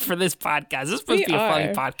deep for this podcast. This is supposed to be a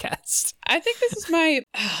funny podcast. I think this is I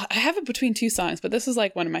have it between two songs, but this is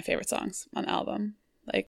like one of my favorite songs on the album.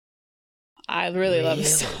 Like, I really love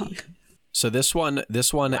this song. So this one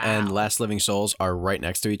and Last Living Souls are right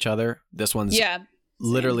next to each other. This one's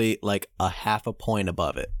literally like a half a point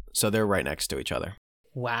above it. So they're right next to each other.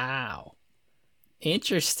 Wow.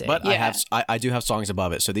 Interesting. But I do have songs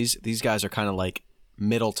above it. So these guys are kind of like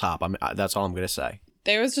middle top. That's all I'm going to say.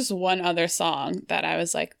 There was just one other song that I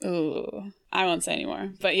was like, ooh, I won't say anymore.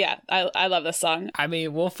 But yeah, I love this song. I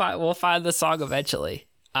mean, we'll find the song eventually.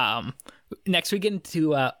 Next we get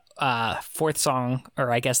into fourth song,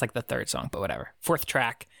 or I guess like the third song, but whatever. Fourth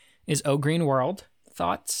track is Oh Green World.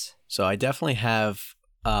 Thoughts? So I definitely have,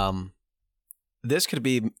 this could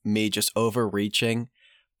be me just overreaching,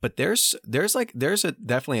 but there's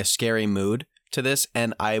definitely a scary mood to this.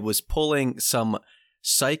 And I was pulling some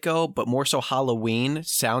Psycho, but more so Halloween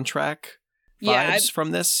soundtrack vibes from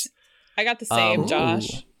this. I got the same,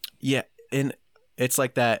 Josh. Yeah. And it's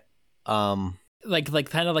like that, like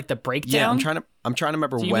kind of like the breakdown. Yeah, I'm trying to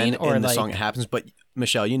remember when in the song it happens, but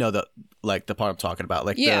Michelle, you know the part I'm talking about.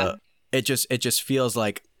 Like it just feels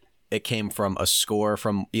like it came from a score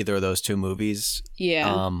from either of those two movies.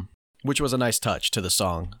 Yeah. Which was a nice touch to the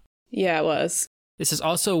song. Yeah, it was. This is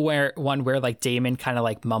also where like Damon kind of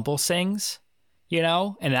like mumble sings, you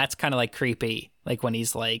know, and that's kind of like creepy. Like when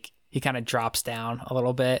he's like he kind of drops down a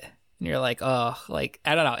little bit, and you're like, oh, like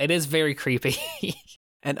I don't know, it is very creepy.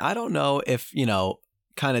 And I don't know if, you know,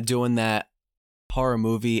 kind of doing that horror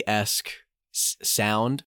movie-esque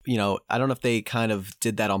sound, you know, I don't know if they kind of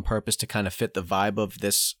did that on purpose to kind of fit the vibe of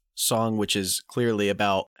this song, which is clearly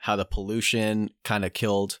about how the pollution kind of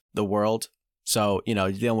killed the world. So, you know,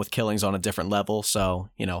 you're dealing with killings on a different level. So,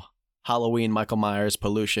 you know, Halloween, Michael Myers,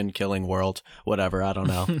 pollution, killing world, whatever. I don't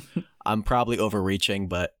know. I'm probably overreaching,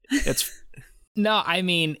 but it's... No, I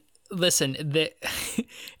mean... listen,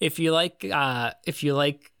 if you like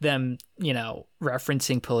them,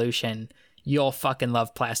 referencing pollution, you'll fucking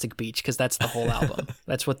love Plastic Beach, because that's the whole album.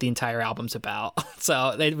 That's what the entire album's about.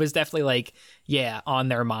 So it was definitely like, on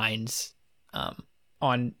their minds,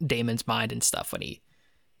 on Damon's mind and stuff when he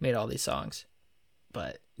made all these songs.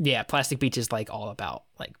 But yeah, Plastic Beach is like all about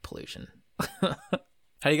like pollution. How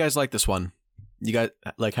do you guys like this one? You guys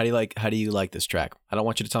like how do you like this track? I don't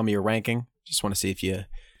want you to tell me your ranking. Just want to see if you.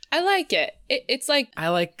 I like it. It's like I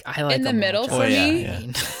like in the middle for me.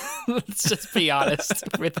 Yeah. Let's just be honest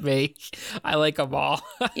with me. I like them all.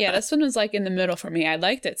 Yeah, this one was like in the middle for me. I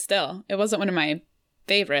liked it still. It wasn't one of my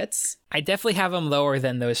favorites. I definitely have them lower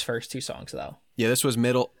than those first two songs though. Yeah, this was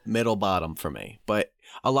middle bottom for me. But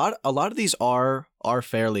a lot of these are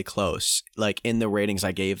fairly close, like in the ratings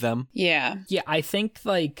I gave them. Yeah. Yeah, I think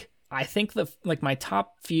the my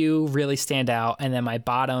top few really stand out, and then my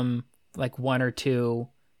bottom like one or two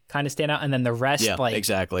kind of stand out, and then the rest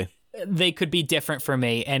exactly. They could be different for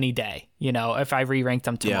me any day, if I re-ranked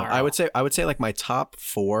them tomorrow. Yeah, I would say like my top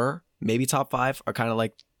 4, maybe top 5 are kind of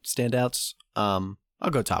like standouts. I'll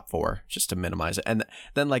go top 4 just to minimize it. And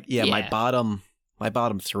then my bottom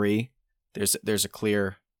 3, there's a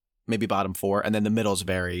clear maybe bottom 4, and then the middle's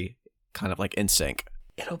very kind of like in sync.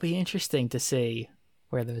 It'll be interesting to see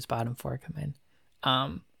where those bottom 4 come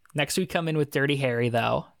in. Next we come in with Dirty Harry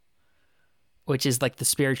though, which is like the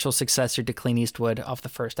spiritual successor to Clint Eastwood off the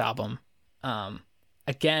first album.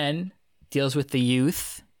 Again, deals with the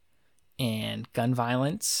youth and gun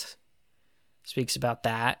violence, speaks about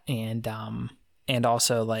that, and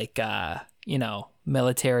also like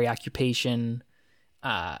military occupation.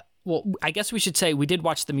 Well, I guess we should say we did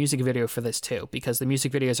watch the music video for this too, because the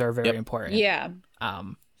music videos are very important. Yeah.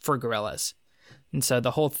 For Gorillaz, and so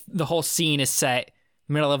the whole scene is set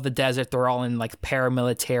middle of the desert. They're all in like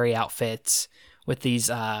paramilitary outfits with these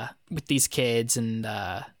kids, and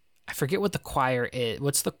I forget what the choir is.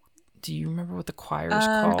 Do you remember what the choir is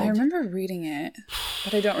called? I remember reading it,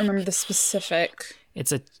 but I don't remember the specific.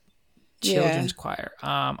 It's a children's choir.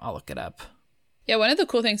 I'll look it up. Yeah, one of the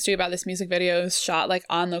cool things too about this music video is shot like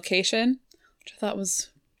on location, which I thought was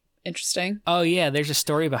interesting. Oh yeah, there's a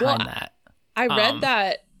story behind that. I read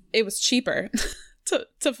that it was cheaper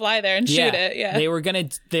to fly there and shoot it. Yeah, they were gonna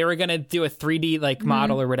do a 3D like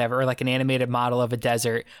model or whatever, or like an animated model of a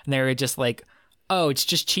desert, and they were just like, oh, it's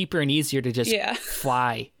just cheaper and easier to just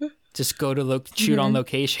fly, just go to shoot on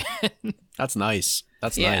location. That's nice.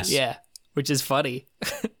 That's nice. Yeah, which is funny.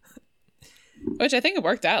 Which I think it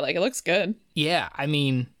worked out. Like, it looks good. Yeah, I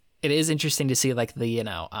mean, it is interesting to see like the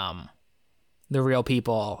the real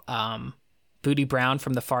people. Booty Brown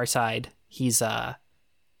from The Far Side. He's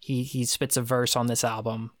he spits a verse on this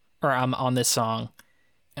album, or on this song.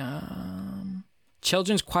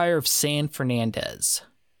 Children's Choir of San Fernandez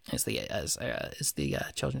is the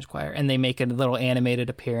children's choir, and they make a little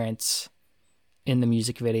animated appearance in the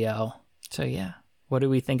music video. So yeah, what do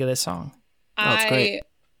we think of this song? Oh, it's great.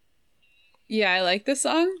 Yeah, I like this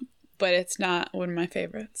song, but it's not one of my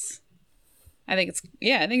favorites. I think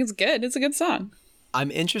it's good. It's a good song.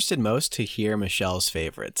 I'm interested most to hear Michelle's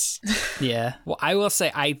favorites. Yeah. Well, I will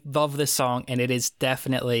say I love this song, and it is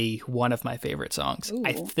definitely one of my favorite songs. Ooh.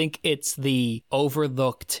 I think it's the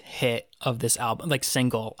overlooked hit of this album, like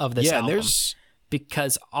single of this album.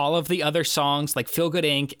 Because all of the other songs, like Feel Good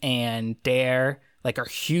Inc. and Dare, like are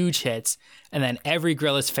huge hits, and then every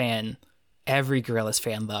Gorillaz fan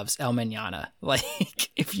loves El Mañana. Like,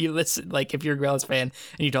 if you're a Gorillaz fan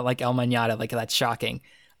and you don't like El Mañana, like, that's shocking.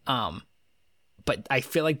 But I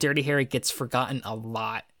feel like Dirty Harry gets forgotten a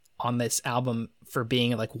lot on this album for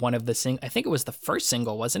being like one of the I think it was the first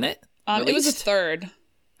single, wasn't it? It was the third.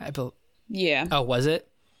 Yeah. Oh, was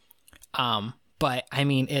it? But I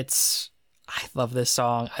mean, I love this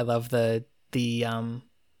song. I love the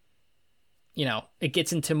it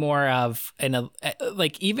gets into more of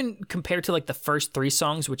like, even compared to like the first 3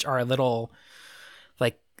 songs, which are a little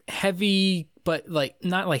like heavy, but like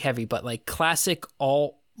not like heavy, but like classic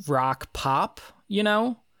alt rock pop,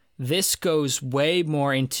 this goes way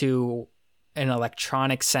more into an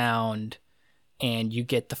electronic sound, and you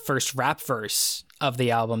get the first rap verse of the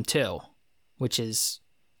album too, which is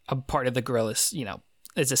a part of the Gorillaz,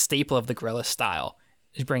 is a staple of the Gorillaz style,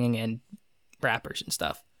 is bringing in rappers and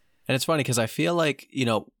stuff. And it's funny because I feel like,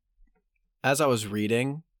 as I was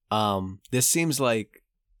reading, this seems like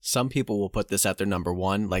some people will put this at their number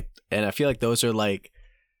 1, like, and I feel like those are like,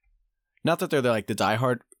 not that they're like the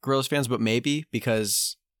diehard Gorillaz fans, but maybe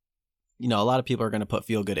because, a lot of people are going to put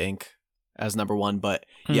Feel Good Inc. as number 1. But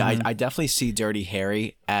yeah, I definitely see Dirty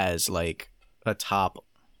Harry as like a top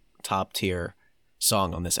tier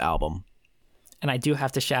song on this album. And I do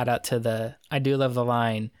have to shout out to I do love the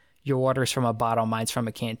line, "Your water's from a bottle, mine's from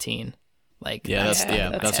a canteen." Like, Yeah,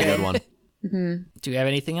 that's a good one. Do you have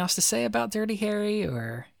anything else to say about Dirty Harry,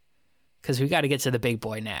 or because we got to get to the big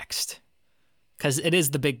boy next? Because it is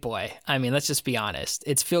the big boy. I mean, let's just be honest.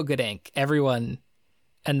 It's Feel Good Inc. Everyone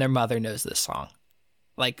and their mother knows this song.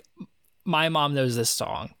 Like, my mom knows this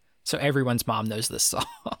song, so everyone's mom knows this song.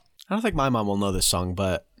 I don't think my mom will know this song,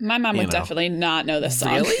 but My mom would definitely not know this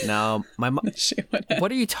song. Really? no, my mom. She wouldn't.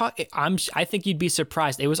 What are you talking? I think you'd be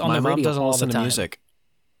surprised. It was on My the mom radio doesn't all listen the to time. music.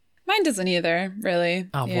 Mine doesn't either, really.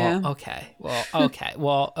 Oh, yeah. well, okay.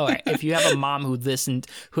 Well, all right. If you have a mom who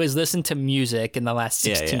has listened to music in the last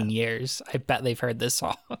 16 years, I bet they've heard this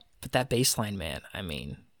song. But that bass line, man, I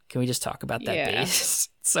mean, can we just talk about that bass?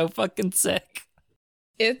 It's so fucking sick.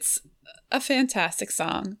 It's a fantastic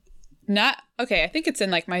song. I think it's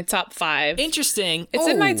in like my top 5. Interesting. It's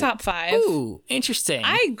in my top 5. Ooh, interesting.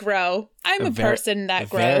 I grow. I'm a person that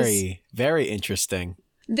grows. Very, very interesting.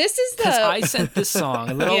 This is Because I sent this song,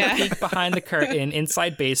 a little Yeah. peek behind the curtain,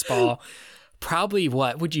 inside baseball, probably,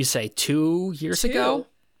 what would you say, 2 years ago?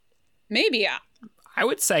 Maybe. I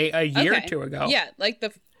would say a year or two ago. Yeah, like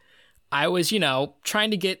I was,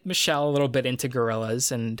 trying to get Michelle a little bit into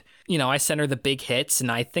Gorillaz, and, I sent her the big hits, and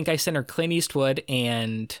I think I sent her Clint Eastwood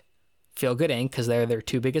and Feel Good Inc., because they're their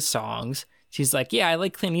 2 biggest songs. She's like, yeah, I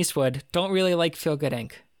like Clint Eastwood, don't really like Feel Good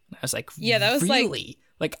Inc. And I was like, Yeah, that was really?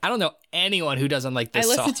 Like, I don't know anyone who doesn't like this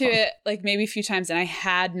song. I listened to it like maybe a few times, and I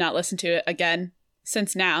had not listened to it again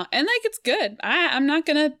since now. And like, it's good. I'm not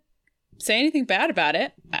gonna say anything bad about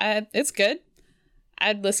it. It's good.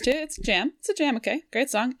 I'd listen to it. It's a jam. It's a jam. Okay,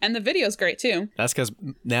 great song, and the video's great too. That's because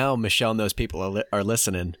now Michelle knows people are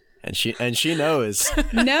listening, and she knows.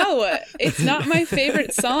 No, it's not my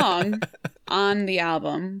favorite song on the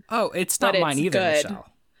album. Oh, it's not But mine it's either, good. Michelle.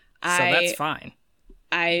 So that's fine.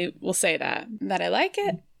 I will say that I like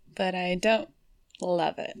it, but I don't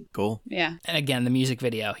love it. Cool. Yeah. And again, the music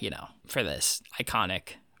video, for this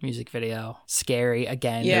iconic music video, scary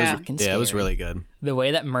again. Yeah. Fucking Yeah, it was scary. really good. The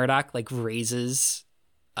way that Murdoch like raises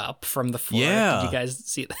up from the floor. Yeah. Did you guys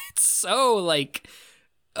see that? It's so like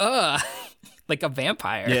like a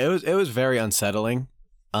vampire. Yeah, it was very unsettling.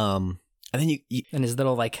 And then you And his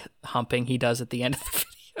little like humping he does at the end of the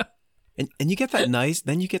video. and you get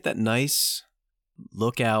that nice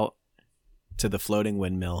look out to the floating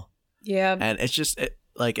windmill. Yeah. And it's just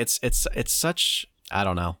it's such, I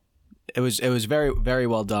don't know. It was very, very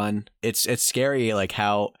well done. It's scary, like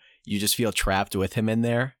how you just feel trapped with him in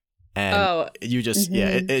there, and you just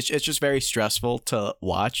it's just very stressful to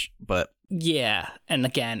watch. But Yeah. And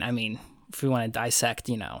again, I mean, if we want to dissect,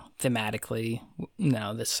 thematically,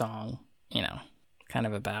 this song, kind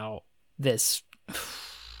of about this,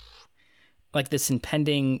 like this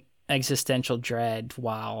impending existential dread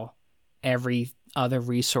while every other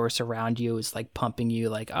resource around you is like pumping you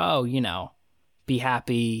like, oh, be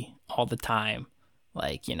happy all the time.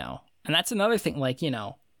 Like, and that's another thing, like,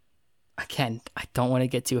 again, I don't want to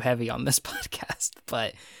get too heavy on this podcast,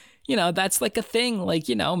 but that's like a thing, like,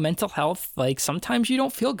 mental health, like sometimes you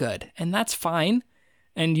don't feel good and that's fine.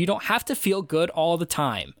 And you don't have to feel good all the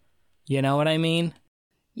time. You know what I mean?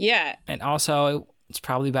 Yeah. And also it's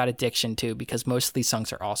probably about addiction too, because most of these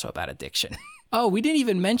songs are also about addiction. Oh, we didn't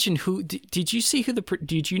even mention who, did you see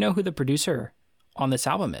did you know who the producer on this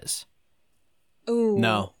album is? Ooh.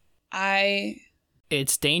 no.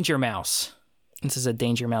 It's Danger Mouse. This is a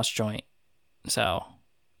Danger Mouse joint. So,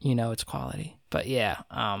 it's quality. But yeah,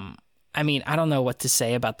 I mean, I don't know what to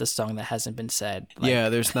say about this song that hasn't been said. Like, Yeah,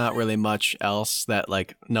 there's not really much else that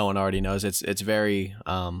like no one already knows. It's very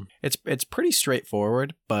it's pretty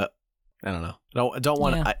straightforward, but I don't know. Don't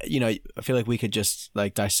want to. I feel like we could just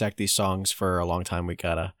like dissect these songs for a long time. We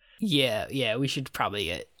gotta. Yeah, we should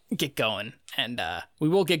probably get going, and we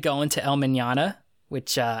will get going to El Mañana,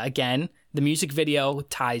 which again, the music video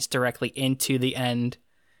ties directly into the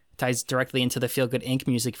Feel Good Inc.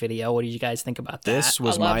 music video. What did you guys think about that?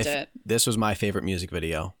 This was my favorite music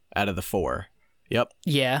video out of the 4. Yep.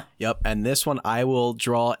 Yeah. Yep. And this one, I will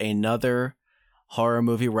draw another horror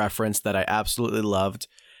movie reference that I absolutely loved,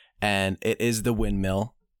 and it is the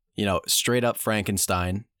windmill. Straight up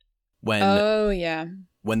Frankenstein. When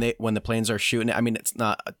the planes are shooting, I mean, it's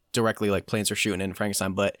not directly like planes are shooting in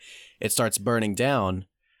Frankenstein, but it starts burning down.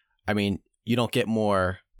 I mean, you don't get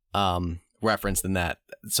more reference than that.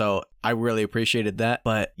 So I really appreciated that.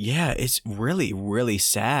 But yeah, it's really, really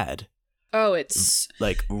sad. Oh, it's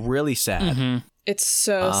like really sad. Mm-hmm. It's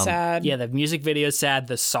so sad. Yeah, the music video is sad.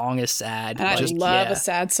 The song is sad. And I love a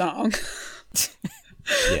sad song.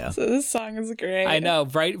 Yeah. So this song is great. I know,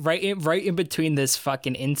 right in between this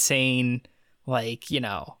fucking insane, like,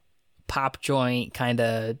 pop joint kind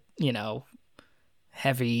of,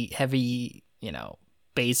 heavy,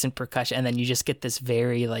 bass and percussion. And then you just get this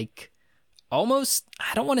very like almost,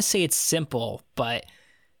 I don't want to say it's simple, but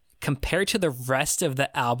compared to the rest of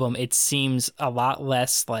the album, it seems a lot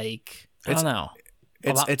less like, I don't know.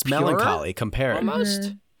 It's melancholy compared.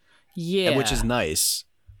 Almost. Yeah. Which is nice.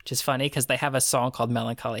 Which is funny because they have a song called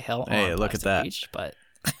Melancholy Hill. Hey, look at that. Beach, but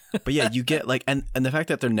yeah, you get like, and the fact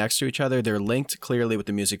that they're next to each other, they're linked clearly with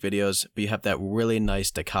the music videos, but you have that really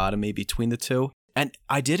nice dichotomy between the two. And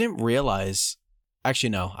I didn't realize, actually,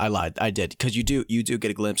 no, I lied. I did. Because you do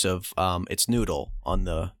get a glimpse of, it's Noodle on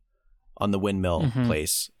the windmill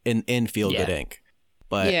place in Feel Good Inc.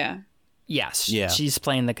 But yes, she's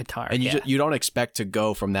playing the guitar. And you don't expect to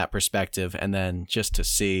go from that perspective and then just to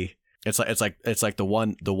see, it's like the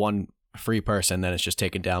one free person, then it's just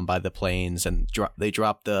taken down by the planes, and they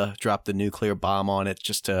drop the nuclear bomb on it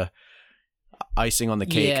just to icing on the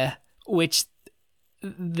cake. Yeah, which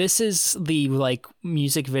this is the like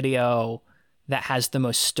music video that has the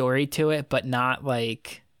most story to it, but not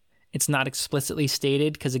like it's not explicitly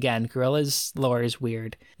stated because again, Gorillaz lore is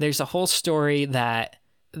weird. There's a whole story that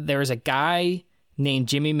there's a guy named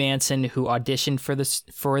Jimmy Manson who auditioned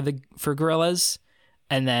for Gorillaz,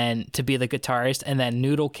 and then to be the guitarist, and then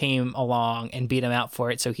Noodle came along and beat him out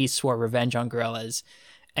for it, so he swore revenge on Gorillaz,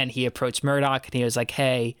 and he approached Murdoch, and he was like,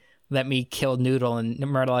 hey, let me kill Noodle, and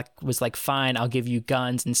Murdoch was like, fine, I'll give you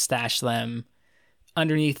guns and stash them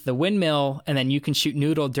underneath the windmill, and then you can shoot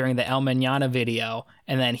Noodle during the El Mañana video,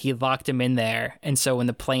 and then he locked him in there, and so when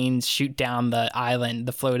the planes shoot down the island,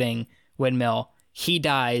 the floating windmill, he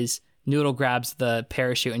dies, Noodle grabs the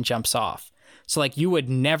parachute and jumps off. So, like, you would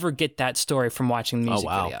never get that story from watching the music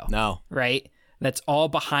video. No. Right? That's all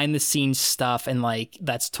behind-the-scenes stuff, and, like,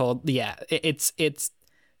 that's told... Yeah, it's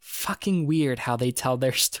fucking weird how they tell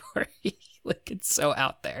their story. Like, it's so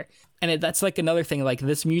out there. And that's, like, another thing. Like,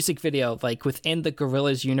 this music video, like, within the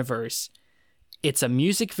Gorillaz universe, it's a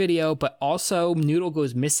music video, but also Noodle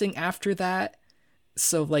goes missing after that.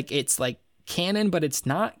 So, like, it's, like, canon, but it's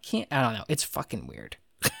not I don't know. It's fucking weird.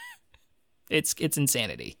 It's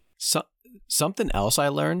insanity. Something else I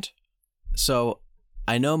learned. So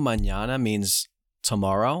I know mañana means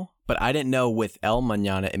tomorrow, but I didn't know with El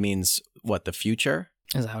Mañana it means what, the future?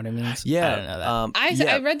 Is that what it means? Yeah. I don't know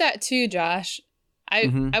that. I read that too, Josh.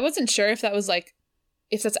 I wasn't sure if that was like,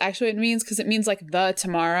 if that's actually what it means, because it means like the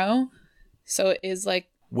tomorrow. So it is like.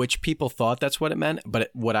 Which people thought that's what it meant, but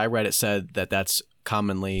what I read, it said that that's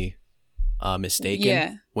commonly mistaken.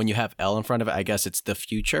 Yeah. When you have L in front of it, I guess it's the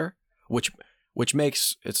future, which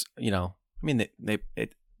makes it's, I mean,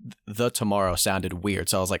 the tomorrow sounded weird,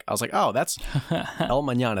 so I was like, oh, that's El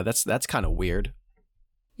Mañana. That's kind of weird.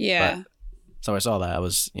 Yeah. But, so I saw that. I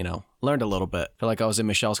was, learned a little bit. Feel like I was in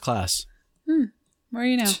Michelle's class. More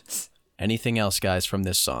you know. Anything else, guys, from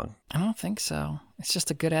this song? I don't think so. It's just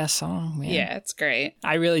a good ass song, man. Yeah, it's great.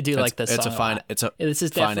 I really do like this song. It's a this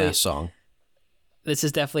is fine ass song. This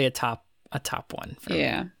is definitely a top one for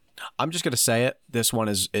me. I'm just gonna say it. This one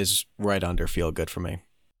is right under Feel Good for me.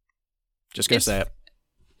 Just gonna say it.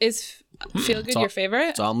 Is Feel Good your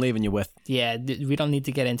favorite? So I'm leaving you with. Yeah, we don't need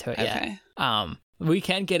to get into it yet. We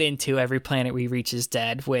can get into Every Planet We Reach Is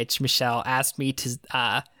Dead, which Michelle asked me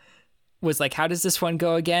to, was like, how does this one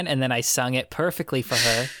go again? And then I sung it perfectly for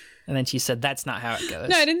her. And then she said, that's not how it goes.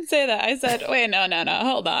 No, I didn't say that. I said, wait, no,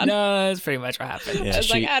 hold on. No, that's pretty much what happened. Yeah, I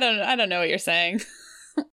was like, I don't know what you're saying.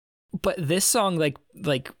 But this song,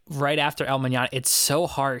 like right after El Mañana, it's so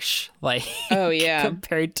harsh. Like, oh yeah,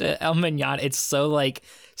 compared to El Mañana, it's so like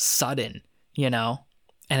sudden, And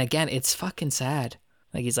again, it's fucking sad.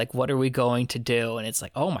 Like, he's like, what are we going to do? And it's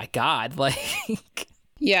like, oh my God, like.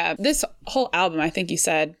 Yeah, this whole album, I think you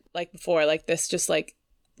said like before, like this, just like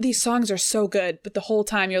these songs are so good, but the whole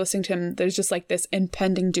time you're listening to him, there's just like this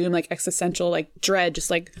impending doom, like existential, like dread, just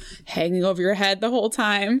like hanging over your head the whole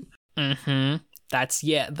time. That's,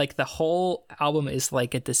 like the whole album is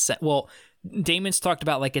like a descent. Well, Damon's talked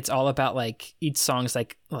about like it's all about like each song's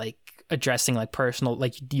like addressing like personal,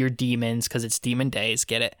 like your demons, because it's demon days,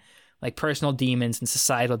 get it? Like personal demons and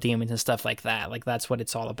societal demons and stuff like that. Like that's what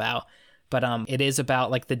it's all about. But it is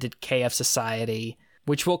about like the decay of society,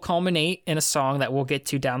 which will culminate in a song that we'll get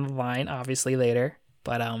to down the line, obviously later.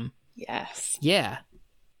 But yes, yeah,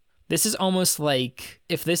 this is almost like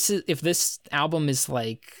if this album is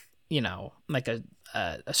like, like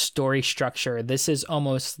a story structure, this is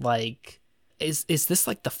almost like is this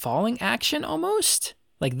like the falling action almost?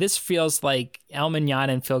 Like this feels like El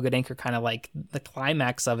Mañana and Feel Good Inc. are kind of like the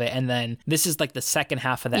climax of it, and then this is like the second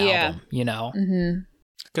half of the album,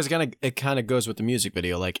 Because it kind of goes with the music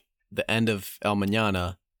video. Like the end of El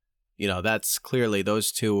Mañana, that's clearly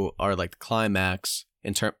those two are like the climax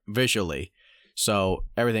in term visually. So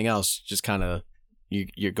everything else just kind of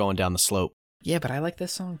you're going down the slope. Yeah, but I like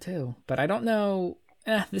this song too. But I don't know.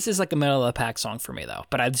 This is like a middle of the pack song for me though.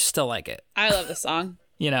 But I still like it. I love the song.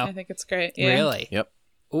 I think it's great. Yeah. Really? Yep.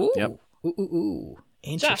 Ooh. Yep. Ooh.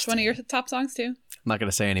 Interesting. Josh, one of your top songs too? I'm not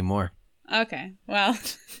gonna say any more. Okay. Well.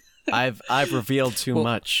 I've revealed too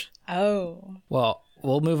much. Oh. Well,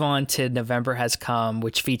 we'll move on to November Has Come,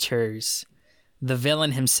 which features the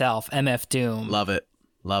villain himself, MF Doom. Love it.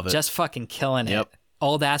 Just fucking killing it. Yep.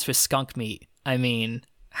 Old ass with skunk meat. I mean,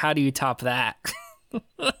 how do you top that?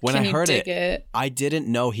 When Can I you heard dig it, I didn't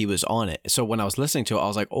know he was on it. So when I was listening to it, I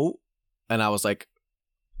was like, oh, and I was like,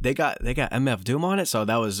 they got MF Doom on it. So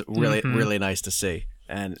that was really, really nice to see.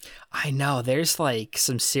 And I know there's like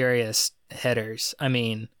some serious hitters. I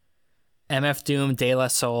mean, MF Doom, De La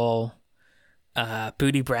Soul,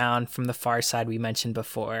 Booty Brown from the Far Side we mentioned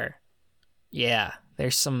before. Yeah,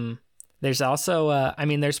 there's also,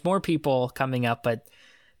 there's more people coming up, but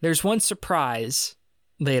there's one surprise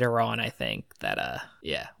later on, I think, that,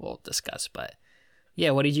 we'll discuss. But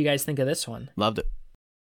yeah, what did you guys think of this one? Loved it.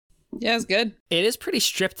 Yeah, it's good. It is pretty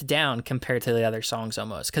stripped down compared to the other songs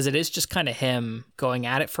almost, because it is just kind of him going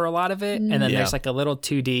at it for a lot of it. And then there's like a little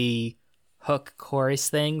 2D hook chorus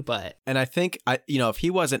thing, but... And I think, if he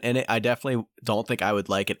wasn't in it, I definitely don't think I would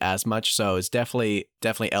like it as much. So it's definitely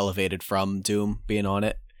elevated from Doom being on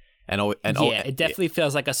it. It definitely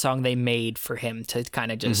feels like a song they made for him to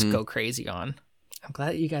kind of just go crazy on. I'm glad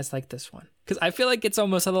that you guys like this one, because I feel like it's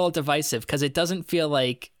almost a little divisive, because it doesn't feel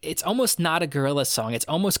like it's almost not a Gorillaz song. It's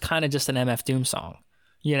almost kind of just an MF Doom song,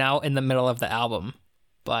 in the middle of the album,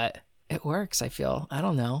 but it works. I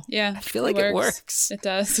don't know. Yeah, I feel like it works. It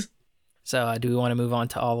does. So do we want to move on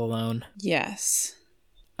to All Alone? Yes.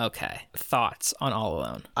 Okay. Thoughts on All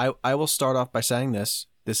Alone? I will start off by saying this.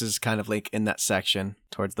 This is kind of like in that section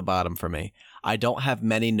towards the bottom for me. I don't have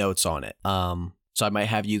many notes on it. So I might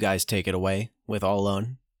have you guys take it away with All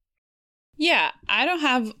Alone. Yeah, I don't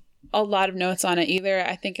have a lot of notes on it either.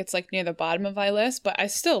 I think it's like near the bottom of my list, but I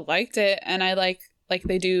still liked it, and I like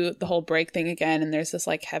they do the whole break thing again, and there's this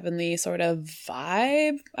like heavenly sort of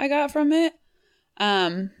vibe I got from it.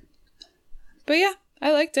 But yeah,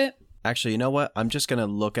 I liked it. Actually, you know what? I'm just gonna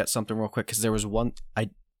look at something real quick, because there was one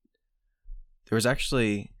it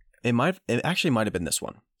actually might have been this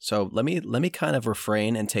one. So let me kind of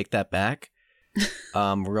refrain and take that back.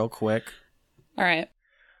 Real quick. All right.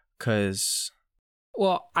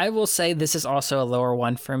 Well, I will say this is also a lower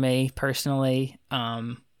one for me personally.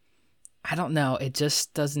 I don't know. It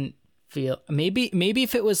just doesn't feel, maybe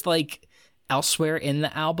if it was like elsewhere in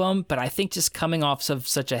the album, but I think just coming off of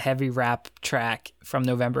such a heavy rap track from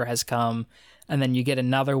November Has Come, and then you get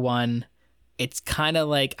another one, it's kind of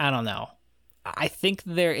like, I don't know. I think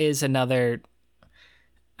there is another,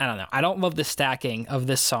 I don't know. I don't love the stacking of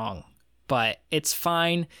this song, but it's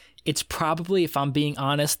fine. It's probably, if I'm being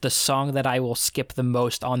honest, the song that I will skip the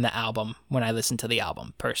most on the album when I listen to the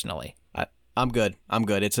album, personally. I'm good.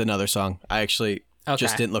 It's another song. I actually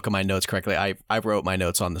just didn't look at my notes correctly. I wrote my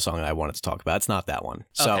notes on the song that I wanted to talk about. It's not that one.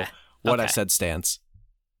 So what I said stands.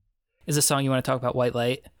 Is the song you want to talk about White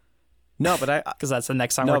Light? No, but because that's the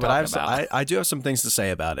next song we're talking about. I do have some things to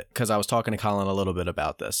say about it, because I was talking to Colin a little bit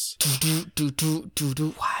about this.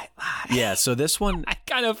 White Light. Yeah, so this one, I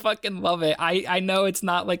kind of fucking love it. I know it's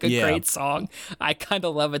not like a great song. I kind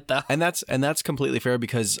of love it though. And that's completely fair,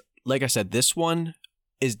 because like I said, this one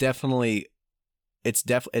is definitely it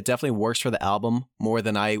definitely works for the album more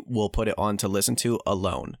than I will put it on to listen to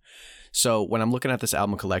alone. So when I'm looking at this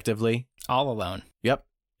album collectively, All Alone. Yep,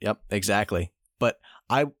 exactly. But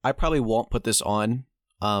I probably won't put this on,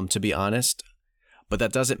 to be honest, but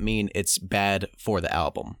that doesn't mean it's bad for the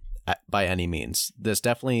album by any means. This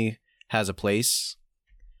definitely has a place,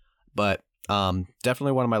 but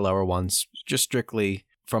definitely one of my lower ones, just strictly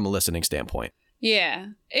from a listening standpoint. Yeah,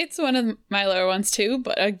 it's one of my lower ones too,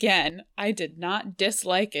 but again, I did not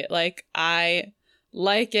dislike it. Like, I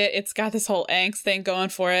like it. It's got this whole angst thing going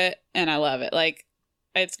for it, and I love it. Like,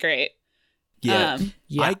 it's great. Yeah,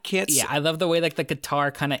 I can't. Yeah, I love the way like the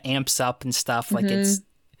guitar kind of amps up and stuff. Like it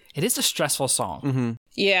is a stressful song. Mm-hmm.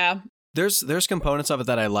 Yeah, there's components of it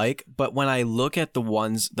that I like, but when I look at the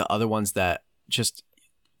other ones that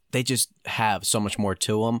they just have so much more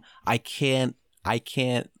to them, I can't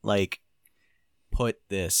like put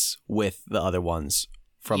this with the other ones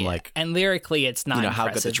from like, and lyrically it's not how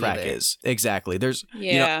good the track is. Exactly. There's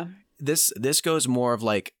this goes more of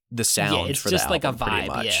like the sound it's for just the album, like a pretty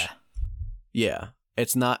vibe. much. Yeah.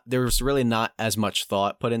 It's not, there's really not as much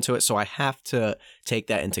thought put into it, so I have to take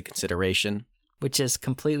that into consideration. Which is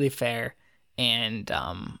completely fair. And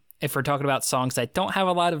if we're talking about songs that don't have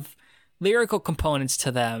a lot of lyrical components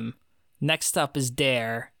to them, next up is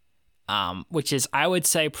Dare, which is, I would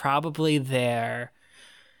say, probably their,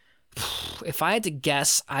 if I had to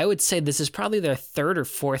guess, I would say this is probably their third or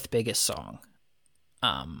fourth biggest song.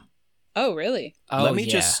 Oh, really? Oh, let me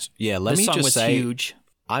this just song was say, huge.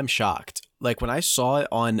 I'm shocked. Like when I saw it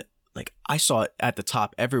on, like I saw it at the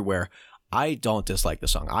top everywhere. I don't dislike the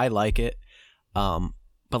song. I like it. But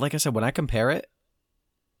like I said, when I compare it,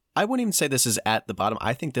 I wouldn't even say this is at the bottom.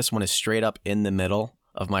 I think this one is straight up in the middle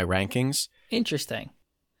of my rankings. Interesting.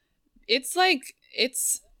 It's like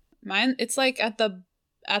it's like at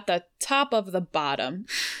the top of the bottom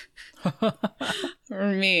for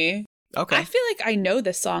me. Okay. I feel like I know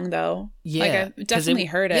this song though. Yeah, like I've 'cause definitely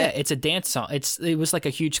heard it. Yeah, it's a dance song. It was like a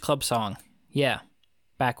huge club song. Yeah,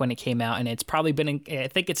 back when it came out, and it's probably been I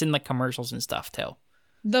think it's in like commercials and stuff too.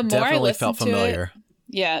 The more Definitely I listened felt to familiar. it,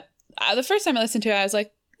 yeah. The first time I listened to it, I was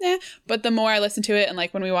like, "Eh," but the more I listened to it, and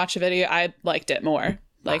like when we watched the video, I liked it more.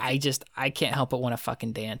 Like I can't help but want to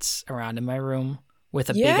fucking dance around in my room with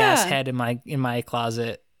a Yeah. big ass head in my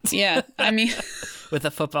closet yeah, I mean, with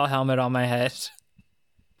a football helmet on my head.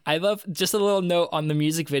 I love, just a little note on the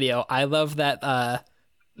music video, I love that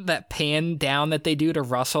that pan down that they do to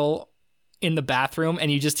Russell in the bathroom,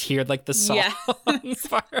 and you just hear like the song Yeah.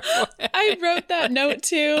 far away. I wrote that note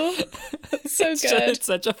too. It's so good. It's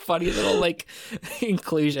such a funny little like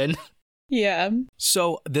inclusion. Yeah.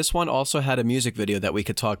 So this one also had a music video that we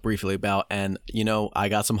could talk briefly about, and I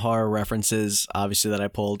got some horror references, obviously, that I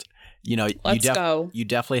pulled. Let's go. You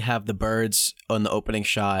definitely have the birds on the opening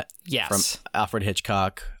shot Yes. from Alfred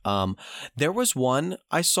Hitchcock. There was one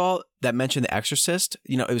I saw that mentioned The Exorcist.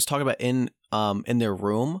 It was talking about in their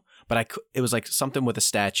room, but it was like something with a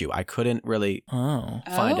statue. I couldn't really Oh.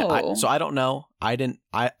 find it. Oh. So I don't know. I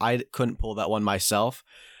couldn't pull that one myself,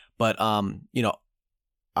 but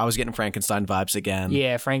I was getting Frankenstein vibes again.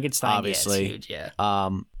 Yeah, Frankenstein. Obviously. Yeah, it's huge, yeah.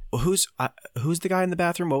 Who's the guy in the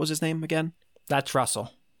bathroom? What was his name again? That's Russell.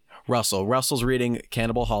 Russell. Russell's reading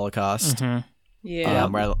Cannibal Holocaust. Mm-hmm. Yeah.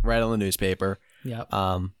 Right on the newspaper. Yep.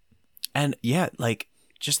 And yeah, like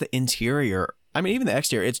just the interior. I mean, even the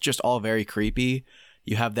exterior. It's just all very creepy.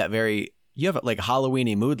 You have like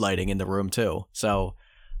Halloweeny mood lighting in the room too. So,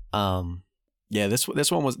 yeah, this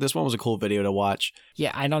one was a cool video to watch.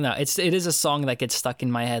 Yeah, I don't know. It is a song that gets stuck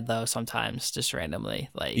in my head though sometimes, just randomly.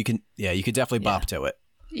 Like You could definitely bop to it.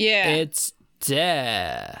 Yeah. it's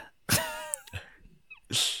Dare.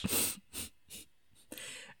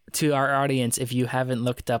 To our audience, if you haven't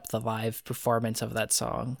looked up the live performance of that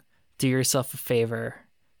song, do yourself a favor,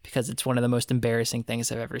 because it's one of the most embarrassing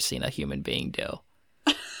things I've ever seen a human being do.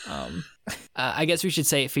 I guess we should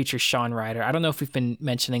say it features Sean Ryder. I don't know if we've been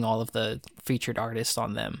mentioning all of the featured artists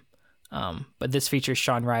on them, but this features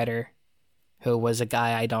Sean Ryder, who was a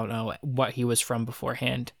guy, I don't know what he was from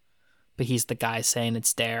beforehand, but he's the guy saying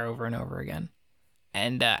it's Dare over and over again.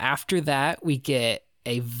 And after that, we get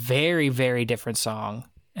a very, very different song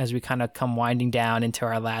as we kind of come winding down into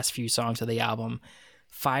our last few songs of the album.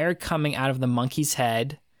 Fire Coming Out of the Monkey's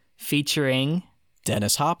Head, featuring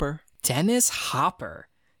Dennis Hopper. Dennis Hopper.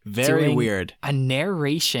 Very doing weird. A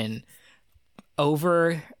narration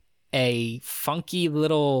over a funky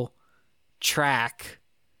little track,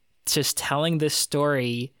 just telling this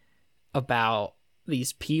story about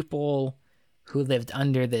these people who lived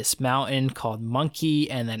under this mountain called Monkey,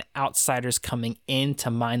 and then outsiders coming in to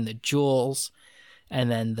mine the jewels, and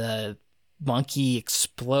then the monkey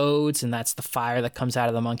explodes, and that's the fire that comes out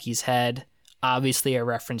of the monkey's head. Obviously a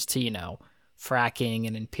reference to, fracking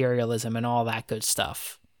and imperialism and all that good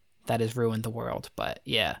stuff that has ruined the world. But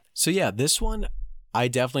yeah. So yeah, this one, I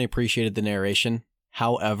definitely appreciated the narration.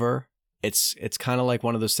 However, it's kind of like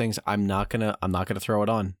one of those things I'm not gonna throw it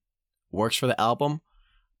on. Works for the album.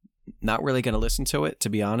 Not really gonna listen to it, to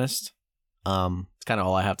be honest. It's kind of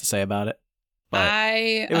all I have to say about it. But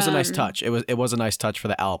it was a nice touch. It was a nice touch for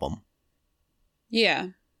the album. Yeah.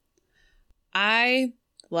 I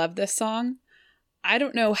love this song. I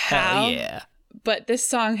don't know how. Hell yeah. But this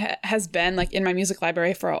song has been like in my music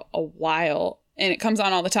library for a while, and it comes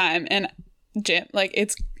on all the time, and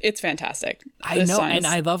it's fantastic. I This know, song and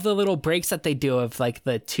is- I love the little breaks that they do of like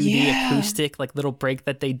the 2D Yeah. acoustic like little break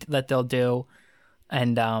that they'll do,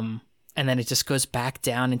 and then it just goes back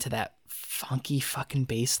down into that funky fucking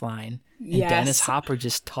bass line, and Yes. Dennis Hopper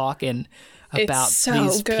just talking It's about so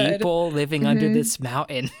these good. people living under this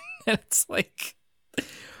mountain. And it's like,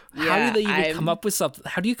 how Yeah, do they even I'm- come up with something?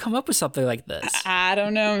 How do you come up with something like this? I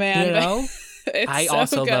don't know, man. You know, It's I so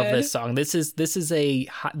also love good. this song. This is a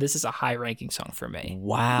high ranking song for me.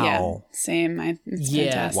 Wow. Yeah, same. It's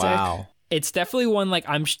Yeah. fantastic. Wow. It's definitely one like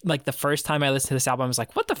like the first time I listened to this album, I was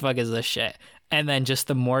like, what the fuck is this shit? And then just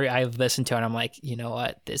the more I listened to it, I'm like, you know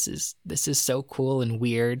what? This is so cool and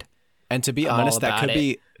weird. And to be honest, that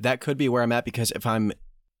could be where I'm at, because if I'm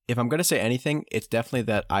going to say anything, it's definitely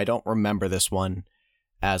that I don't remember this one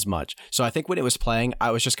as much. So I think when it was playing,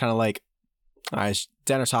 I was just kind of like, all right,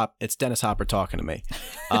 it's Dennis Hopper talking to me.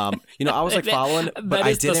 I was like following, but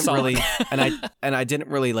I didn't really, and I didn't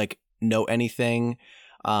really like know anything.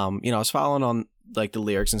 I was following on like the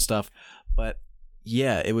lyrics and stuff, but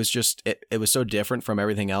yeah, it was just, it was so different from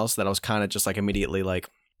everything else that I was kind of just like immediately like,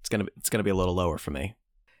 it's going to be a little lower for me.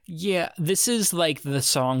 Yeah. This is like the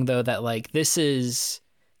song though, that like, this is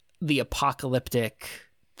the apocalyptic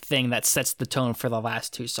thing that sets the tone for the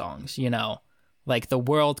last two songs, like the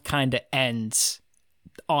world kind of ends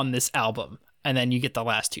on this album and then you get the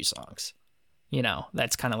last two songs,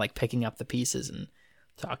 that's kind of like picking up the pieces and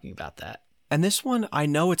talking about that. And this one, I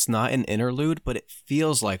know it's not an interlude, but it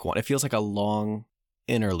feels like one. It feels like a long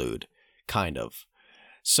interlude, kind of.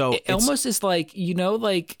 So it almost is like,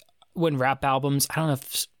 like when rap albums, I don't know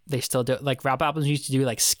if they still do it, like rap albums used to do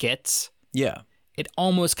like skits. Yeah. It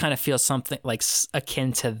almost kind of feels something like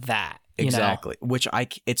akin to that. Exactly. Which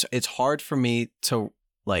it's hard for me to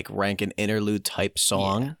like rank an interlude type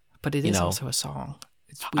song. Yeah, but it is also a song.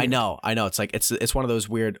 It's weird. I know. It's like it's one of those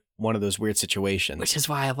weird situations. Which is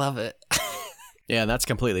why I love it. Yeah, that's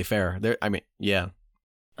completely fair. Yeah.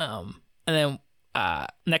 And then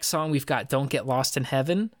next song we've got "Don't Get Lost in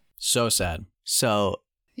Heaven." So sad. So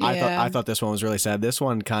yeah. I thought this one was really sad. This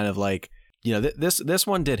one kind of like, this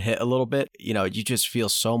one did hit a little bit. You just feel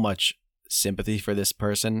so much sympathy for this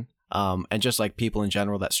person. And just like people in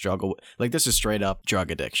general that struggle, like this is straight up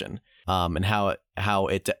drug addiction. And how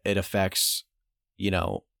it affects, it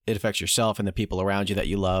affects yourself and the people around you that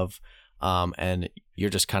you love. And you're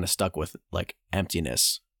just kind of stuck with like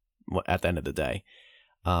emptiness at the end of the day.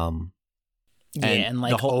 And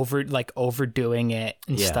like overdoing it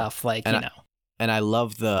and stuff, like, And I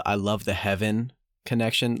love the heaven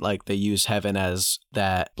connection. Like they use heaven as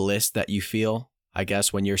that bliss that you feel, I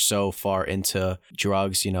guess, when you're so far into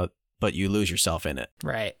drugs, but you lose yourself in it.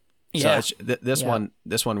 Right. Yeah. So this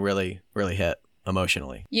one really, really hit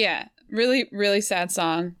emotionally. Yeah. Really, really sad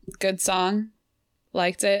song. Good song.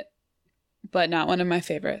 Liked it. But not one of my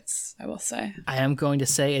favorites, I will say. I am going to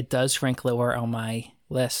say it does rank lower on my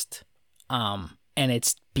list. And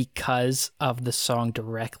it's because of the song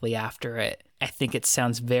directly after it. I think it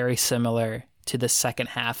sounds very similar to the second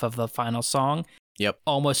half of the final song. Yep.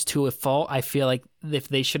 Almost to a fault. I feel like if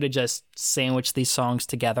they should have just sandwiched these songs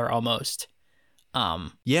together almost.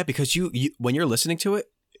 Yeah, because you when you're listening to it,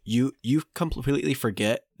 you completely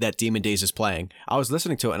forget that Demon Days is playing. I was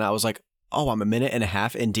listening to it and I was like, oh, I'm a minute and a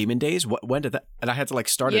half in Demon Days. When did that? And I had to like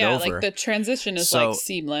start it over. Yeah, like the transition is like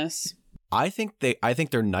seamless. I think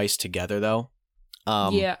they're nice together though.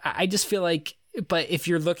 Yeah, I just feel like, but if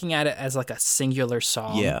you're looking at it as like a singular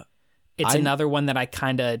song, yeah, it's another one that I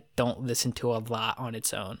kind of don't listen to a lot on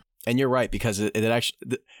its own. And you're right, because it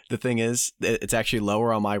actually, the thing is, it's actually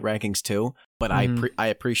lower on my rankings too, but I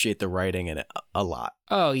appreciate the writing in it a lot.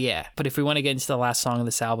 Oh yeah. But if we want to get into the last song of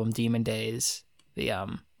this album, Demon Days,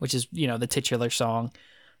 which is, the titular song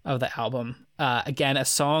of the album. Again, a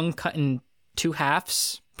song cut in two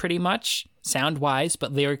halves, pretty much, sound-wise,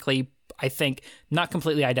 but lyrically, I think, not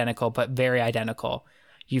completely identical, but very identical.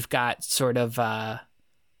 You've got sort of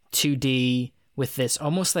 2D with this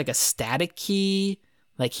almost like a static key,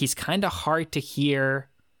 like he's kind of hard to hear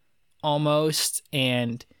almost,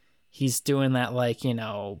 and he's doing that like,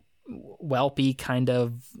 whelpy kind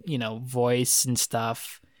of, voice and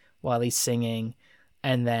stuff while he's singing.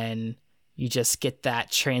 And then you just get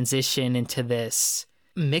that transition into this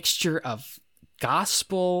mixture of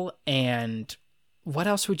gospel and what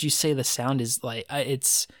else would you say the sound is like?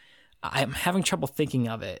 I'm having trouble thinking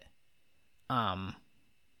of it. I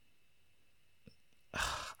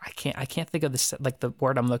can't think of this, like the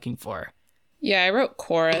word I'm looking for. Yeah, I wrote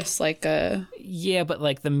chorus like a... Yeah, but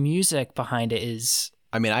like the music behind it is...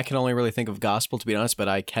 I mean, I can only really think of gospel, to be honest, but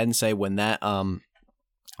I can say when that... I'm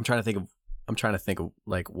trying to think of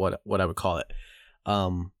like what I would call it.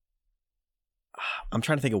 I'm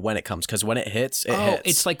trying to think of when it comes, because when it hits, it hits.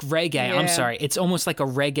 It's like reggae. Yeah. I'm sorry. It's almost like a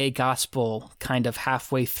reggae gospel kind of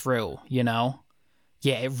halfway through, Yeah,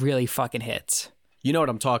 it really fucking hits. You know what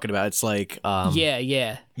I'm talking about. It's like...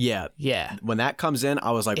 Yeah. When that comes in,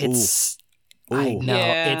 I was like, ooh. I know.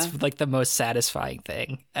 Yeah. It's like the most satisfying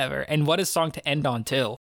thing ever. And what a song to end on,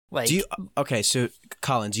 too. Like, okay, so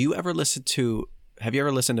Colin, have you ever listened to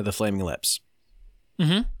The Flaming Lips?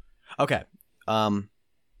 Mm-hmm. Okay. Have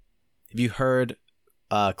you heard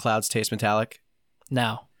Clouds Taste Metallic?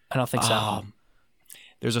 No. I don't think so.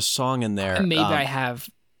 There's a song in there. Maybe I have,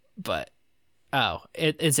 but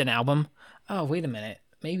it's an album. Oh, wait a minute.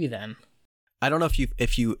 Maybe then. I don't know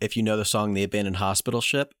if you know the song "The Abandoned Hospital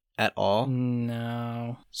Ship" at all.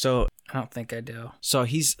 No. So I don't think I do. So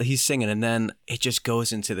he's singing, and then it just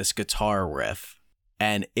goes into this guitar riff,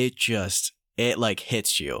 and it like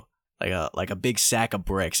hits you like a big sack of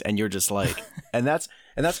bricks, and you're just like, and that's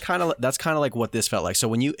kind of like what this felt like.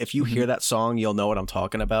 So if you hear that song, you'll know what I'm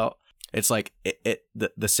talking about. It's like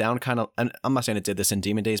the sound kind of, and I'm not saying it did this in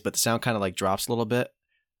Demon Days, but the sound kind of like drops a little bit,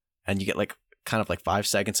 and you get like kind of like 5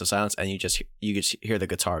 seconds of silence, and you just hear the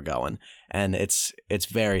guitar going, and it's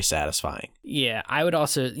very satisfying. Yeah, I would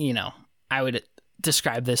also, I would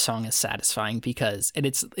describe this song as satisfying because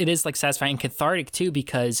it is like satisfying and cathartic too,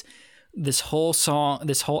 because this whole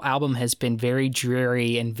album has been very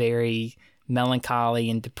dreary and very melancholy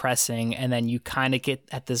and depressing, and then you kind of get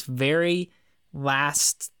at this very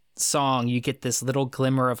last song, you get this little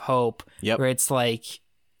glimmer of hope. Yep. Where it's like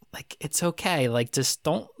it's okay, like just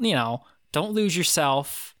don't lose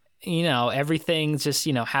yourself, everything's just,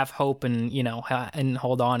 have hope and, and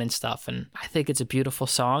hold on and stuff. And I think it's a beautiful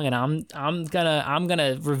song, and I'm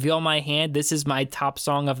gonna reveal my hand. This is my top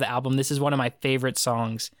song of the album. This is one of my favorite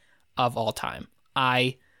songs of all time.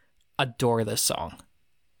 I adore this song.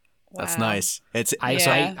 Wow. That's nice.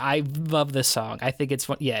 I love this song. I think it's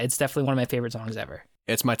definitely one of my favorite songs ever.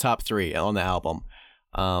 It's my top 3 on the album.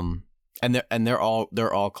 And they're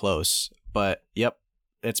all close, but yep.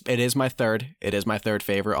 It is my third. It is my third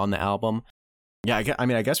favorite on the album. Yeah,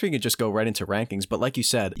 I guess we could just go right into rankings. But like you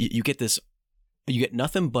said, you get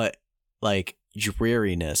nothing but like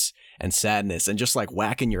dreariness and sadness, and just like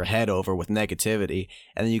whacking your head over with negativity,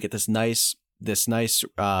 and then you get this nice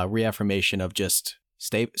reaffirmation of just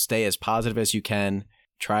stay as positive as you can.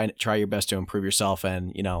 Try your best to improve yourself,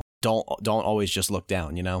 and don't always just look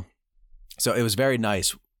down. So it was very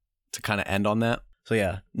nice to kind of end on that. So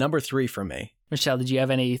yeah, number 3 for me. Michelle, did you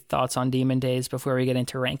have any thoughts on Demon Days before we get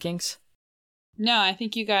into rankings? No, I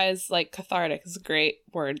think you guys, like, cathartic is a great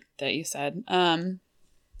word that you said.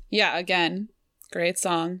 Yeah, again, great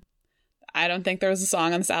song. I don't think there was a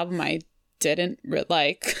song on this album I didn't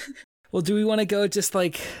like. Well, do we want to go just do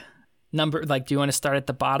you want to start at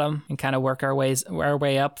the bottom and kind of work our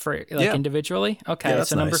way up for individually? Okay, yeah,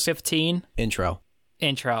 so number nice. 15. Intro,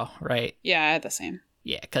 right? Yeah, I had the same.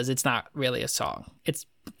 Yeah, because it's not really a song. It's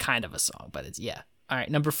kind of a song, but it's, yeah. All right,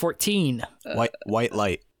 number 14. White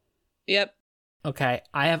Light. Yep. Okay,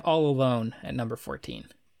 I have All Alone at number 14.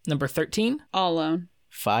 Number 13? All Alone.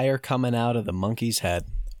 Fire Coming Out of the Monkey's Head.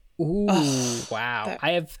 Ooh, wow.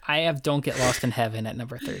 I have Don't Get Lost in Heaven at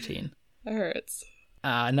number 13. That hurts.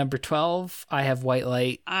 Number 12, I have White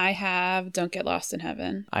Light. I have Don't Get Lost in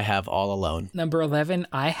Heaven. I have All Alone. Number 11,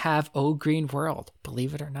 I have Oh Green World,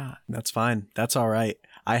 believe it or not. That's fine. That's all right.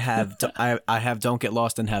 I have I have Don't Get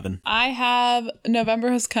Lost in Heaven. I have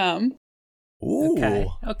November Has Come.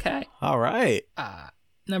 Ooh. Okay. All right.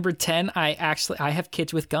 Number 10, I have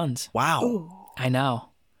Kids with Guns. Wow. Ooh. I know.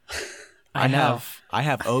 I know. I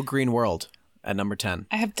have Oh Green World at number 10.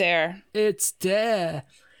 I have Dare. It's Dare.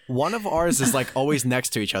 One of ours is like always next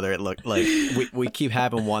to each other. It looked like we keep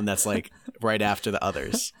having one that's like right after the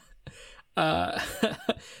others.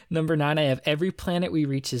 Number 9, I have Every Planet We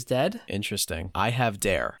Reach Is Dead. Interesting. I have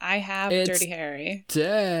Dare. I have It's Dirty Harry.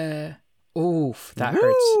 Dare. Oof, that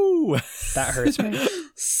Woo! hurts. That hurts me.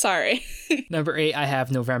 Sorry. Number 8, I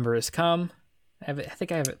have November Has Come. I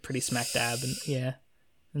think I have it pretty smack dab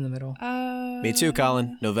in the middle. Me too,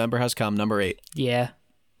 Colin. November Has Come, number 8. Yeah.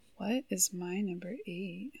 What is my number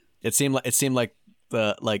 8? It seemed like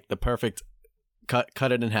the perfect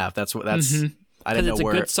cut it in half. That's I didn't know It's a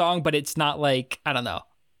where. good song, but it's not like, I don't know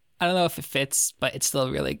if it fits, but it's still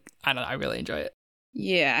really, I really enjoy it.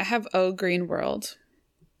 Yeah, I have Oh Green World.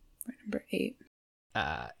 Number 8.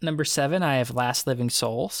 Number 7, I have Last Living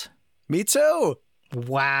Souls. Me too.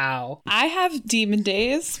 Wow. I have Demon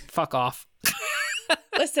Days. Fuck off.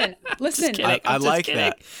 Listen. I like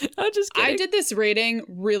that. I'm just kidding. I did this rating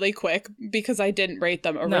really quick because I didn't rate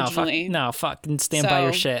them originally. No, fucking stand by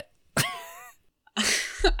your shit.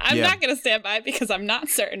 I'm not going to stand by it because I'm not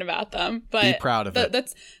certain about them. But Be proud of it.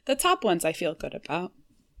 That's the top ones I feel good about.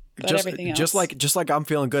 But everything else. Just like I'm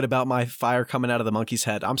feeling good about my Fire Coming Out of the Monkey's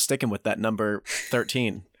Head, I'm sticking with that number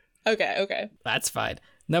 13. Okay. That's fine.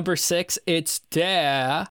 Number 6, it's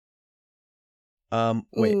Dare.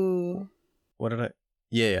 Wait. Ooh. What did I?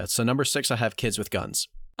 Yeah. So number 6, I have Kids with Guns.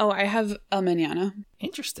 Oh, I have El Mañana.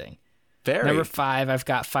 Interesting. Very. Number 5, I've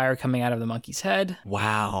got Fire Coming Out of the Monkey's Head.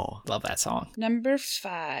 Wow. Love that song. Number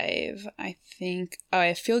 5, I think. Oh, I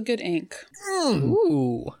have Feel Good Inc.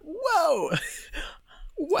 Ooh. Whoa.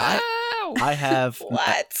 Wow. I have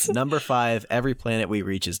What? number 5, Every Planet We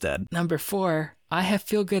Reach Is Dead. Number 4, I have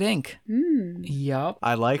Feel Good Inc. Yup.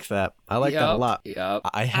 I like that. I like that a lot. Yup.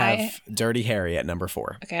 I have Dirty Harry at number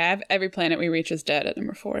 4. Okay, I have Every Planet We Reach Is Dead at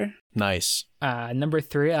number 4. Nice. Number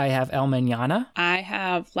 3, I have El Mañana. I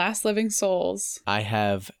have Last Living Souls. I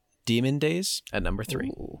have Demon Days at number 3.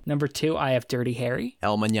 Ooh. Number 2, I have Dirty Harry.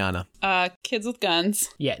 El Mañana. Kids with Guns.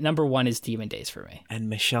 Yeah, number 1 is Demon Days for me. And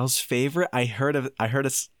Michelle's favorite, I heard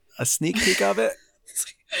a sneak peek of it.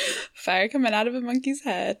 Fire coming out of a monkey's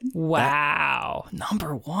head. Wow.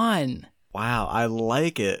 Number 1. Wow, I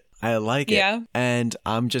like it. I like it. Yeah. And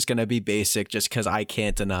I'm just going to be basic just because I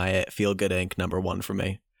can't deny it. Feel Good Inc. number 1 for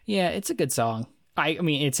me. Yeah, it's a good song. I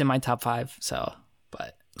mean, it's in my top 5, so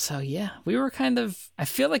yeah, we were I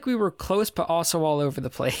feel like we were close, but also all over the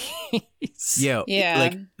place. Yeah.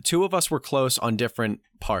 Yeah. 2 of us were close on different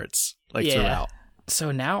parts, throughout.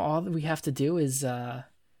 So now all that we have to do is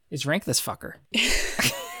rank this fucker.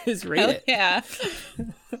 Is rate Hell it. yeah.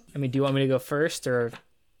 I mean, do you want me to go first or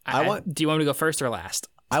do you want me to go first or last?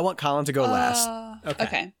 I want Colin to go last.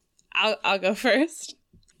 Okay. I'll go first.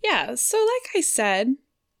 Yeah, so like I said,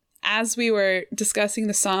 as we were discussing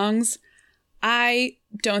the songs, I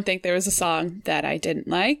don't think there was a song that I didn't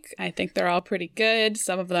like. I think they're all pretty good.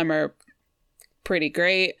 Some of them are pretty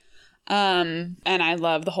great. And I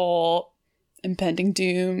love the whole impending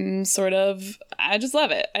doom sort of. I just love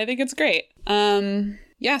it. I think it's great.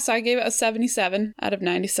 Yeah, so I gave it a 77 out of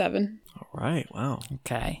 97. All right. Wow.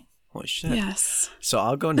 Okay. Holy shit. Yes. So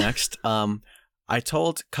I'll go next. I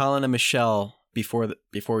told Colin and Michelle before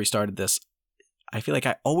we started this, I feel like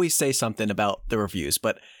I always say something about the reviews,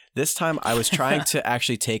 but this time I was trying to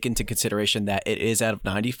actually take into consideration that it is out of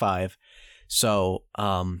 95. So,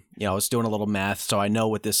 I was doing a little math, so I know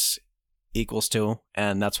what this equals to,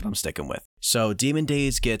 and that's what I'm sticking with. So Demon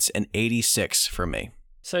Days gets an 86 for me.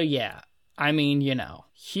 So yeah, I mean,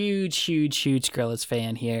 huge Gorillaz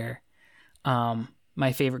fan here.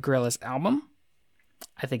 My favorite Gorillaz album.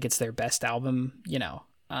 I think it's their best album,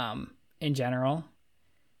 in general.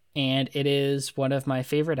 And it is one of my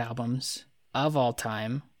favorite albums of all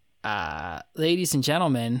time. Ladies and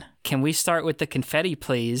gentlemen, can we start with the confetti,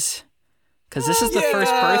 please? Because this is the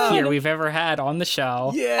first birth year we've ever had on the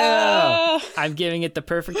show. Yeah! I'm giving it the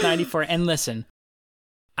perfect 94. And listen,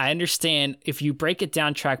 I understand if you break it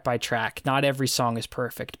down track by track, not every song is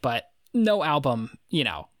perfect, but no album,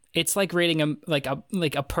 it's like rating a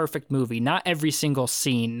perfect movie. Not every single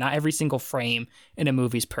scene, not every single frame in a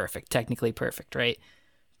movie is perfect, technically perfect, right?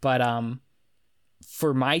 But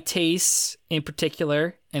for my tastes in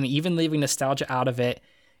particular, and even leaving nostalgia out of it,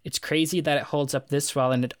 it's crazy that it holds up this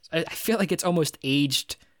well, and I feel like it's almost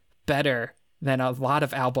aged better than a lot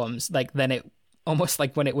of albums, almost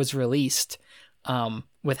like when it was released,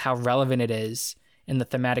 with how relevant it is and the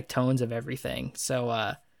thematic tones of everything.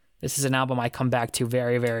 So this is an album I come back to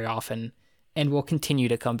very, very often and will continue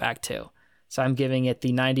to come back to. So I'm giving it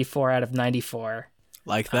the 94 out of 94.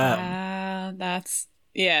 Like that. That's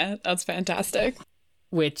fantastic.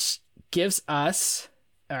 Which gives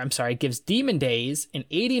Demon Days an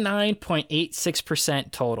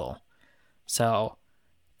 89.86% total. So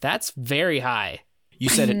that's very high. You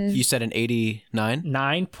said it. You said an 89?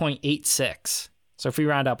 9.86. So if we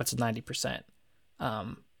round up, it's 90%.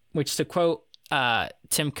 Which, to quote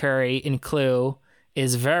Tim Curry in Clue,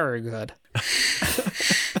 is very good.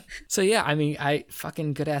 So yeah, I mean,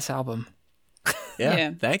 fucking good ass album.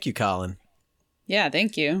 Yeah. Thank you, Colin. Yeah,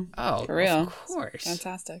 thank you. Oh, for real. Of course.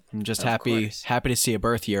 Fantastic. I'm just happy to see a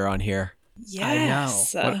birth year on here.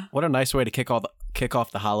 Yes. I know. What a nice way to kick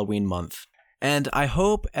off the Halloween month. And I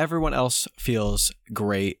hope everyone else feels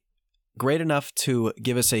great enough to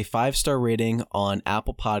give us a 5-star rating on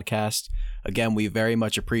Apple Podcast. Again, we very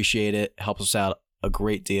much appreciate it. It helps us out a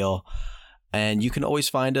great deal. And you can always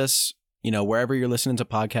find us, wherever you're listening to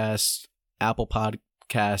podcasts, Apple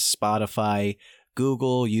Podcasts, Spotify,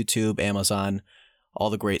 Google, YouTube, Amazon, all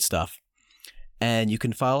the great stuff. And you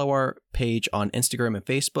can follow our page on Instagram and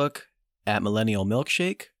Facebook at Millennial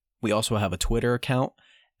Milkshake. We also have a Twitter account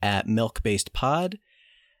at MilkBasedPod.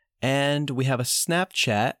 And we have a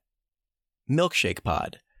Snapchat, Milkshake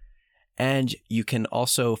Pod. And you can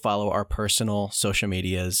also follow our personal social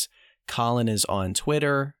medias. Colin is on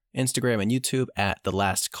Twitter, Instagram, and YouTube at The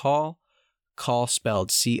Last Call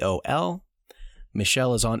spelled COL.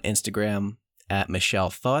 Michelle is on Instagram at Michelle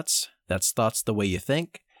Thoughts. That's Thoughts the Way You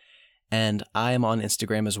Think. And I am on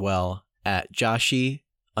Instagram as well at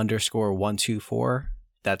Joshi_124.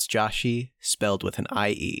 That's Joshi spelled with an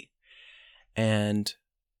IE. And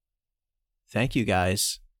thank you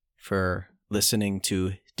guys for listening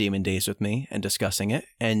to Demon Days with me and discussing it.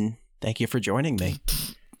 And thank you for joining me.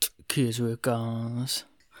 Kids with guns.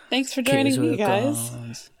 Thanks for joining me,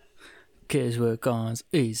 guys. Kids with guns.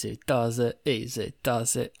 Easy does it. Easy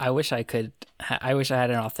does it. I wish I could. I wish I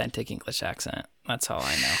had an authentic English accent. That's all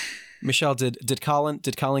I know. Michelle, did Colin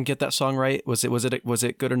get that song right? Was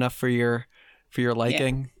it good enough for your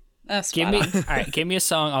liking? Yeah. All right, give me a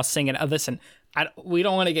song. I'll sing it. Listen, we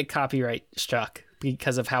don't want to get copyright struck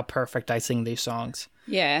because of how perfect I sing these songs.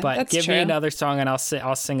 Yeah, but that's give true. me another song and I'll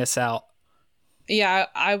sing us out. Yeah,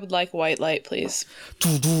 I would like White Light, please.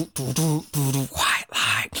 White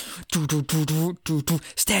light.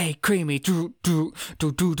 Stay creamy.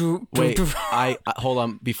 Wait, I hold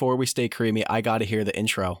on. Before we stay creamy, I gotta hear the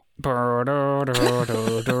intro.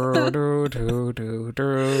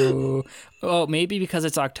 Oh, maybe because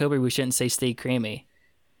it's October, we shouldn't say stay creamy.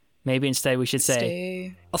 Maybe instead we should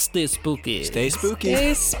say, I'll stay spooky. Stay spooky.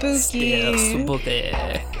 Stay spooky. Stay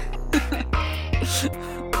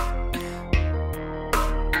spooky.